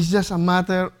 It's just a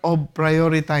matter of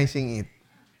prioritizing it.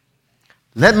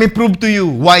 Let me prove to you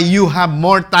why you have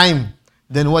more time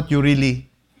than what you really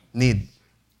need.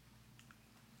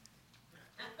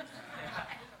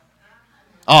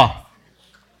 Oh.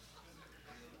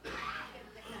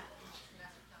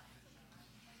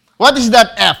 What is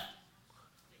that F?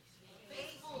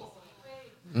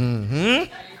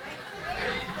 Mm-hmm.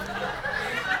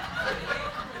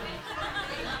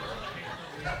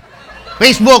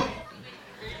 Facebook.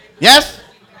 Yes?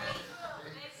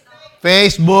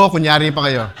 Facebook, kunyari pa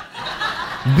kayo.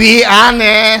 Be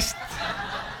honest.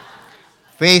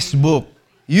 Facebook.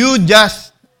 You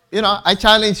just, I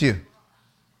challenge you.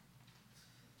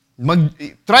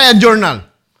 Try a journal.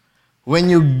 When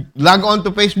you log on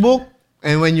to Facebook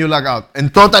and when you log out.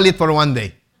 And total it for one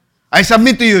day. I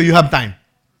submit to you, you have time.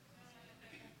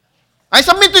 I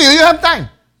submit to you, you have time.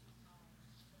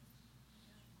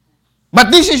 But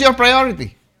this is your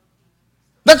priority.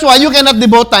 That's why you cannot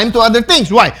devote time to other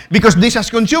things. Why? Because this has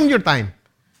consumed your time.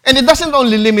 And it doesn't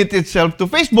only limit itself to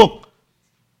Facebook,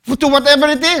 to whatever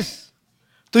it is,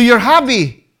 to your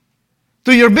hobby,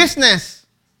 to your business,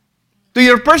 to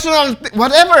your personal,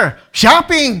 whatever,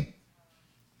 shopping.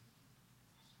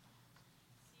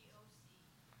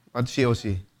 What's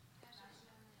COC?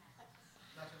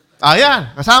 Yan.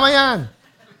 Kasama yan.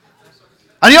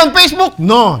 Are you on Facebook?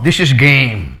 No, this is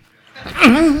game.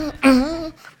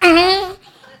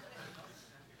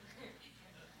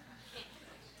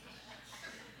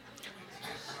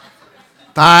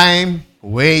 Time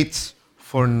waits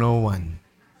for no one.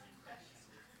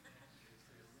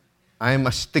 I am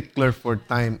a stickler for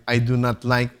time. I do not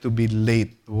like to be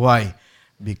late. Why?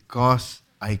 Because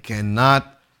I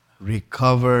cannot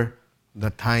recover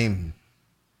the time.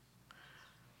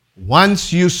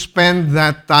 Once you spend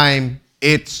that time,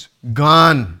 it's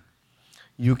gone.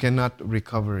 You cannot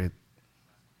recover it.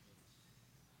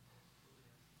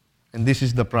 And this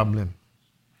is the problem.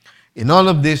 In all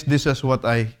of this, this is what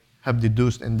I have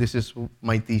deduced, and this is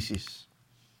my thesis.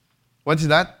 What's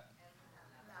that?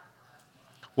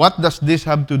 What does this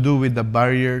have to do with the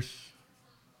barriers?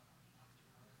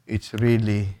 It's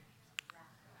really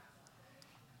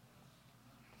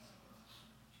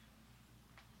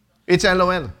it's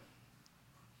LOL.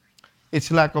 It's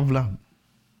lack of love.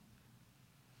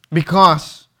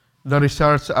 Because the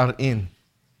results are in.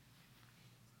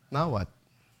 Now what?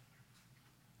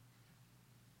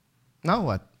 Now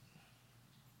what?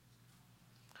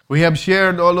 We have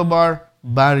shared all of our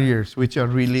barriers, which are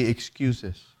really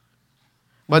excuses.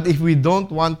 But if we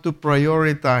don't want to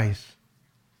prioritize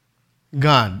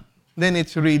God, then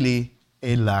it's really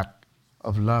a lack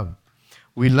of love.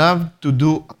 We love to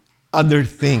do other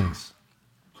things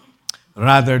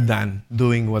rather than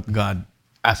doing what God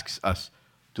asks us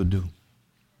to do.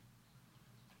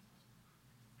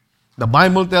 The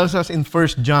Bible tells us in 1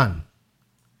 John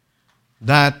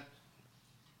that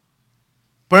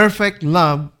perfect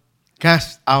love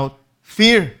casts out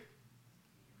fear.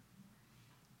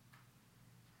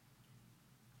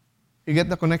 You get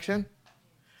the connection?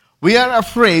 We are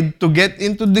afraid to get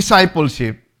into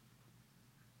discipleship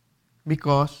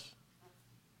because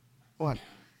what?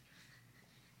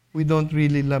 We don't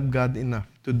really love God enough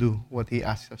to do what He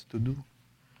asks us to do.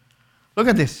 Look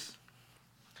at this.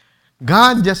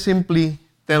 God just simply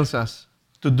tells us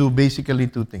to do basically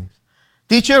two things.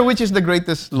 Teacher, which is the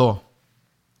greatest law?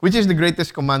 Which is the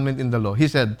greatest commandment in the law? He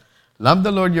said, love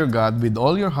the Lord your God with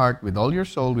all your heart, with all your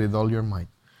soul, with all your might.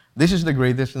 This is the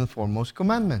greatest and foremost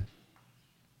commandment.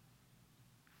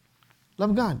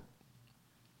 Love God.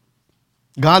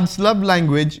 God's love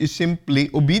language is simply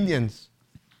obedience.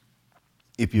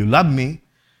 If you love me,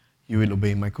 you will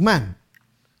obey my command.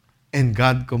 And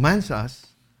God commands us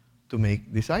to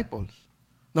make disciples.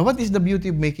 Now, what is the beauty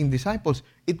of making disciples?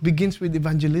 It begins with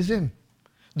evangelism.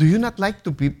 Do you not like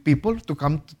people to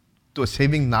come to a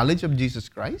saving knowledge of Jesus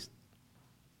Christ?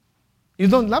 You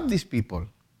don't love these people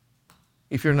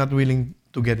if you're not willing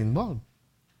to get involved.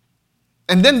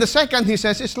 And then the second, he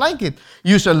says, is like it.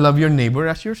 You shall love your neighbor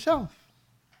as yourself.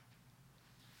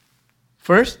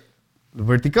 First, the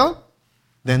vertical,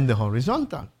 then the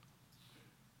horizontal.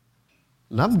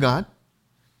 Love God,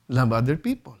 love other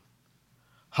people.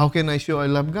 How can I show I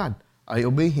love God? I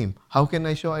obey Him. How can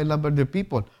I show I love other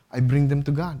people? I bring them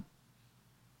to God.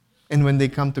 And when they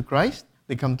come to Christ,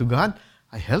 they come to God,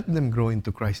 I help them grow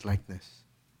into Christ-likeness.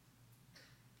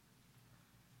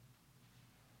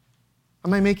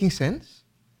 Am I making sense?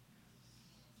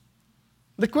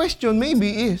 The question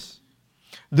maybe is,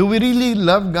 do we really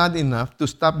love God enough to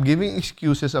stop giving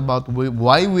excuses about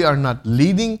why we are not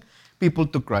leading people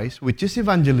to Christ, which is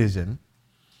evangelism,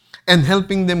 and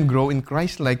helping them grow in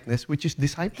Christ-likeness, which is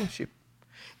discipleship.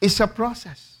 It's a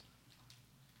process.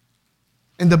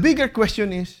 And the bigger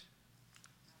question is,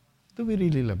 do we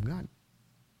really love God?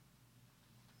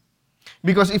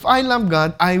 Because if I love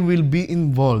God, I will be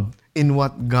involved in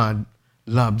what God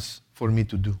loves for me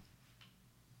to do.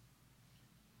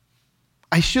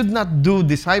 I should not do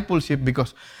discipleship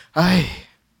because, why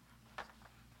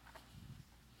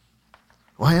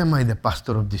am I the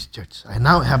pastor of this church? I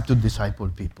now have to disciple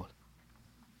people.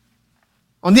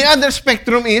 On the other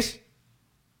spectrum is,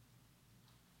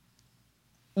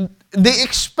 they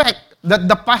expect that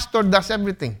the pastor does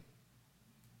everything.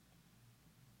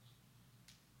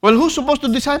 Well, who's supposed to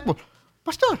disciple?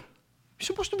 Pastor. It's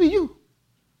supposed to be you.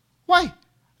 Why?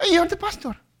 You're the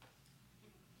pastor.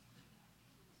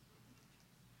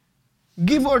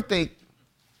 Give or take,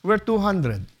 we're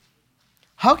 200.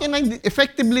 How can I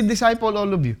effectively disciple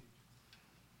all of you?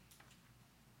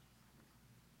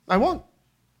 I won't.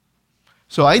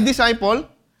 So I disciple,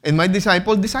 and my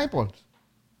disciple disciples.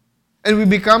 And we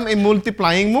become a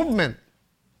multiplying movement.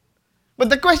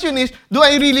 But the question is, do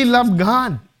I really love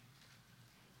God?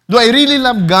 Do I really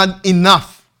love God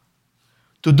enough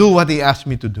to do what He asked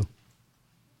me to do?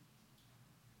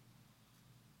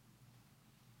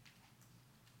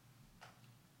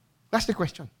 That's the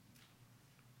question.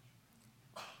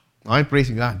 I praise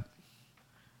God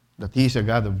that He is a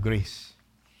God of grace,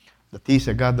 that He is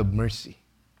a God of mercy.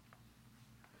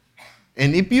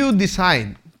 And if you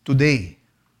decide today,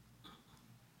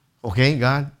 okay,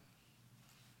 God,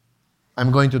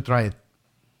 I'm going to try it.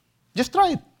 Just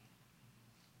try it.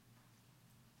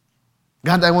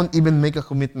 God, I won't even make a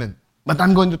commitment, but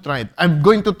I'm going to try it. I'm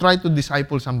going to try to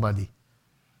disciple somebody.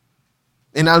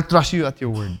 And I'll trust you at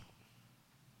your word.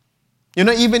 You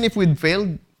know, even if we'd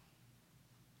failed,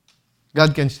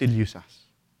 God can still use us.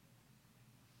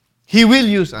 He will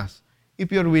use us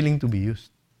if you're willing to be used.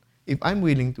 If I'm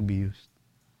willing to be used.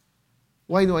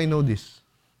 Why do I know this?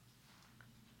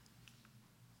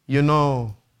 You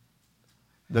know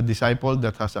the disciple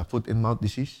that has a foot and mouth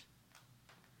disease?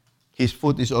 His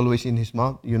foot is always in his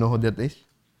mouth. You know who that is?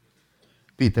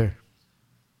 Peter.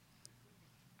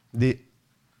 The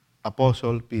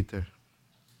Apostle Peter.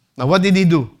 Now what did he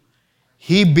do?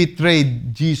 He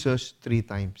betrayed Jesus 3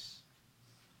 times.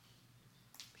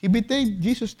 He betrayed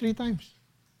Jesus 3 times.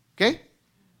 Okay?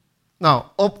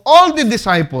 Now, of all the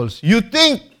disciples, you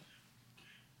think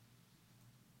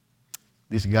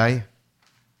this guy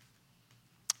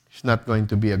is not going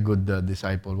to be a good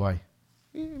disciple. Why?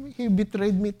 He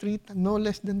betrayed me 3 times, no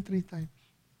less than 3 times.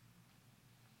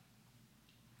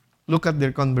 Look at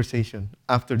their conversation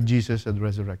after Jesus had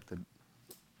resurrected.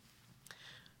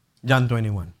 John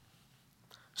 21.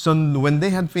 So when they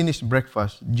had finished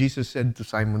breakfast, Jesus said to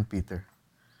Simon Peter,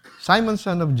 Simon,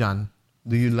 son of John,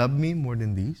 do you love me more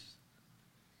than these?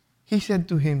 He said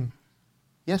to him,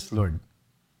 Yes, Lord.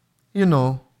 You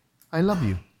know, I love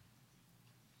you.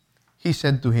 He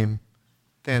said to him,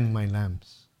 Tend my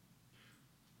lambs.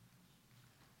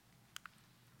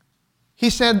 He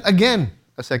said again,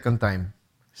 a second time,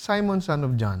 Simon, son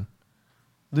of John,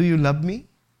 do you love me?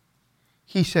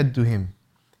 He said to him,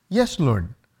 Yes,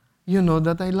 Lord. You know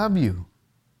that I love you.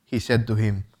 He said to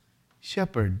him,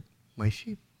 Shepherd my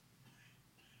sheep.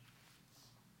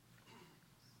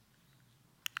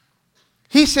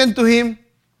 He said to him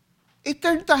a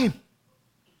 3rd time,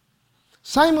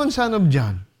 Simon, son of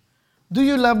John, do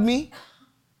you love me?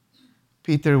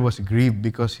 Peter was grieved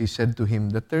because he said to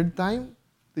him the 3rd time,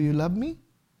 do you love me?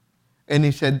 And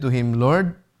he said to him,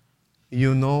 Lord,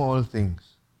 you know all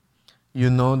things. You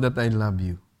know that I love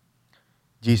you.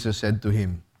 Jesus said to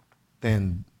him,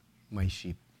 Tend my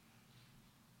sheep.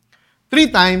 3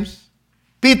 times,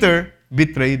 Peter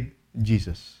betrayed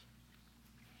Jesus.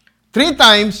 3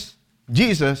 times,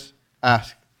 Jesus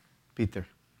asked Peter.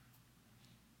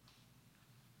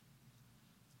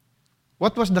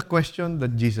 What was the question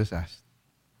that Jesus asked?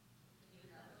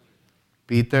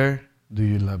 Peter, do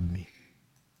you love me?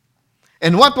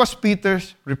 And what was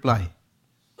Peter's reply?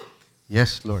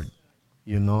 Yes, Lord.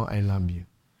 You know I love you.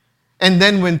 And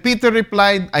then when Peter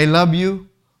replied, I love you,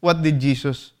 what did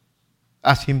Jesus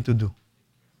ask him to do?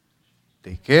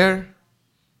 Take care,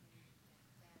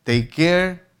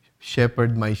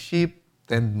 shepherd my sheep,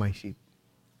 tend my sheep.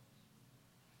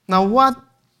 Now what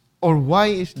or why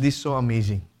is this so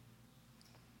amazing?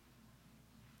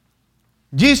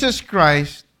 Jesus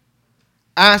Christ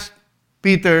asked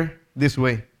Peter this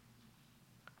way,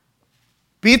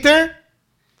 Peter,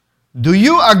 do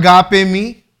you agape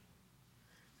me?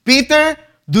 Peter,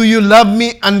 do you love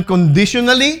me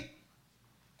unconditionally?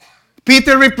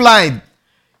 Peter replied,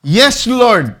 Yes,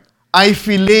 Lord, I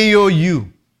phileo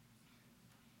you.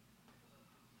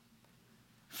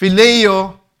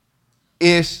 Phileo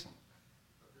is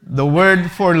the word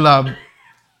for love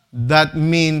that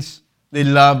means the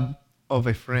love of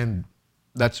a friend.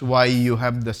 That's why you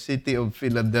have the city of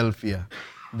Philadelphia,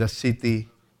 the city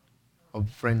of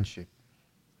friendship.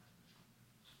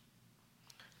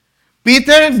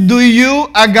 Peter, do you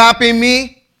agape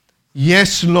me?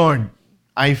 Yes, Lord,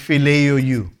 I phileo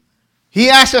you. He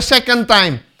asked a second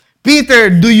time, Peter,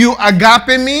 do you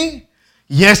agape me?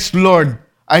 Yes, Lord,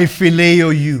 I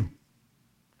phileo you.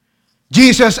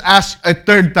 Jesus asked a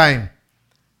third time,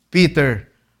 Peter,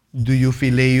 do you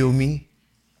phileo me?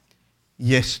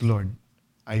 Yes, Lord,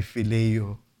 I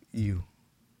phileo you.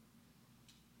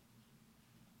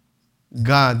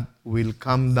 God will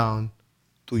come down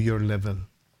to your level.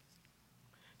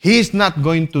 He is not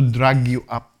going to drag you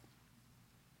up.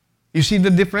 You see the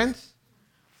difference?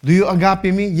 Do you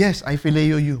agape me? Yes, I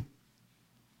phileo you.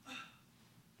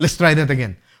 Let's try that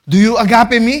again. Do you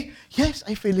agape me? Yes,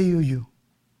 I phileo you.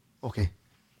 Okay.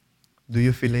 Do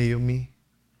you phileo me?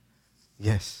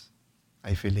 Yes,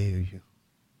 I phileo you.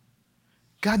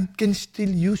 God can still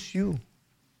use you.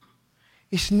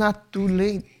 It's not too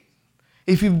late.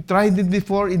 If you've tried it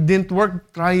before, it didn't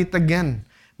work, try it again.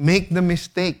 Make the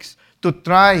mistakes. To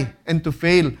try and to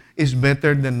fail is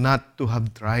better than not to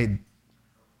have tried.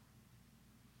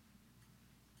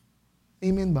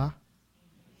 Amen ba?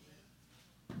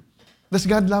 Does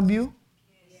God love you?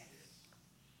 Yes.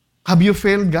 Have you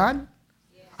failed God?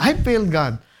 Yes. I failed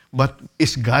God. But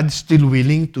is God still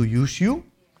willing to use you?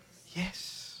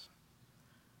 Yes.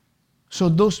 So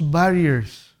those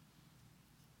barriers,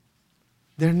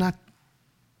 they're not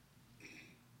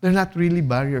really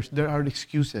barriers. There are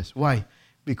excuses. Why?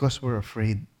 Because we're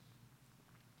afraid.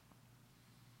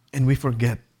 And we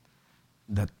forget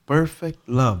that perfect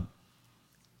love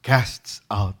casts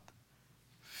out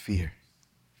fear.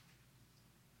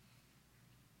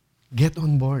 Get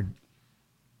on board.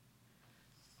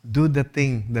 Do the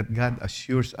thing that God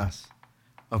assures us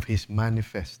of His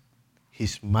manifest,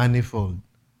 His manifold,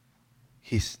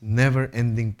 His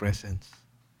never-ending presence.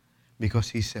 Because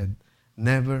He said,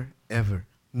 never, ever,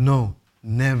 no,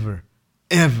 never,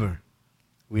 ever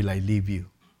will I leave you,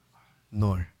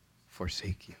 nor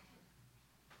forsake you.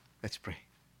 Let's pray.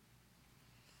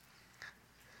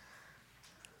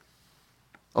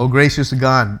 Oh, gracious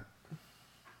God,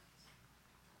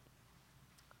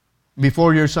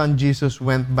 before your Son Jesus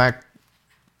went back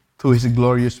to His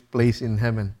glorious place in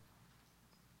heaven,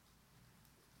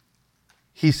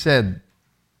 He said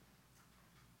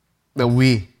that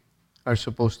we are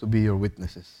supposed to be your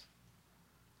witnesses.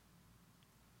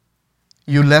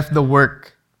 You left the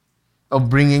work of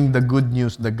bringing the good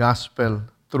news, the gospel,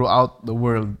 throughout the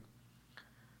world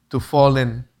to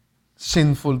fallen,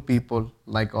 sinful people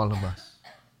like all of us.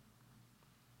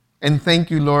 And thank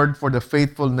you, Lord, for the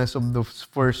faithfulness of those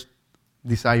first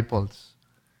disciples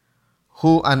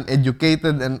who,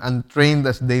 uneducated and untrained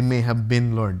as they may have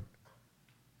been, Lord,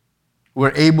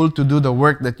 were able to do the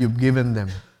work that you've given them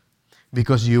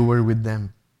because you were with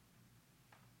them.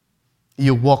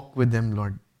 You walked with them,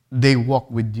 Lord. They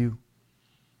walked with you.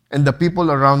 And the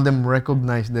people around them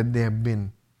recognize that they have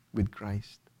been with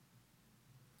Christ.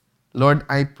 Lord,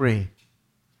 I pray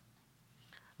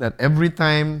that every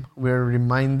time we're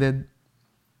reminded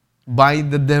by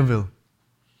the devil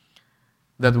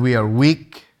that we are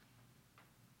weak,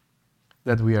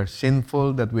 that we are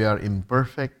sinful, that we are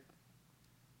imperfect,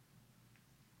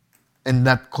 and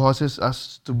that causes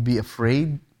us to be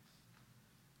afraid,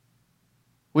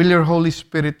 will your Holy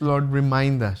Spirit, Lord,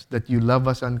 remind us that you love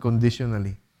us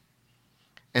unconditionally,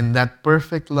 and that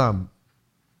perfect love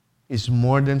is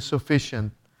more than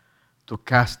sufficient to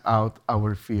cast out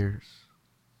our fears.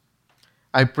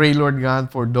 I pray, Lord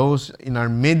God, for those in our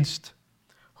midst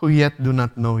who yet do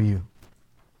not know you.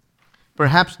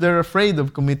 Perhaps they're afraid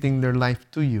of committing their life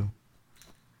to you.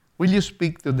 Will you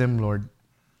speak to them, Lord,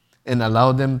 and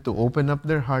allow them to open up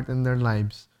their heart and their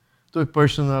lives to a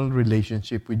personal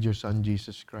relationship with your Son,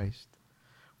 Jesus Christ?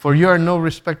 For you are no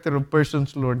respecter of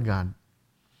persons, Lord God,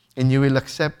 and you will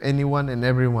accept anyone and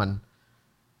everyone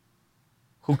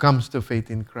who comes to faith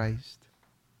in Christ.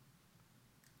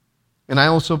 And I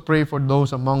also pray for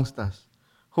those amongst us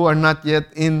who are not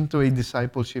yet into a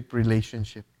discipleship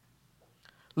relationship.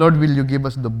 Lord, will you give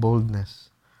us the boldness?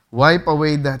 Wipe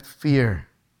away that fear.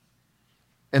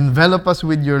 Envelop us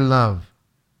with your love.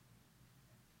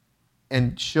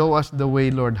 And show us the way,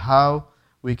 Lord, how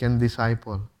we can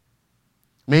disciple.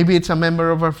 Maybe it's a member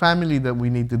of our family that we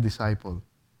need to disciple.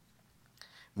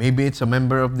 Maybe it's a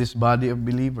member of this body of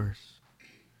believers.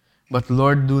 But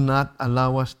Lord, do not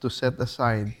allow us to set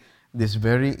aside this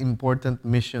very important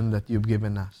mission that you've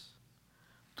given us,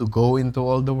 to go into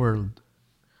all the world,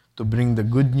 to bring the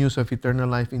good news of eternal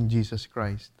life in Jesus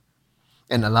Christ.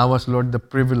 And allow us, Lord, the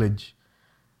privilege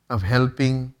of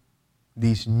helping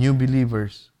these new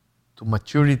believers to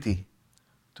maturity,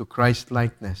 to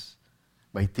Christ-likeness,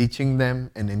 by teaching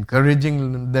them and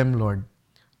encouraging them, Lord,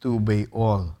 to obey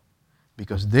all.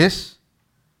 Because this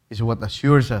is what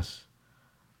assures us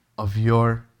of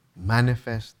your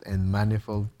manifest and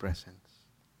manifold presence.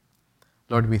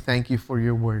 Lord, we thank you for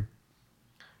your word.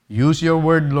 Use your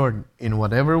word, Lord, in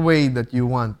whatever way that you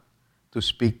want to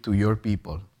speak to your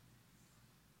people.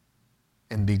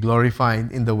 And be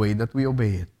glorified in the way that we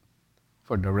obey it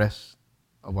for the rest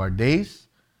of our days,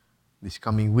 this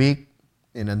coming week,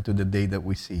 and unto the day that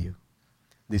we see you.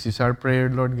 This is our prayer,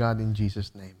 Lord God, in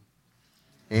Jesus' name.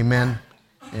 Amen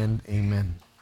and amen.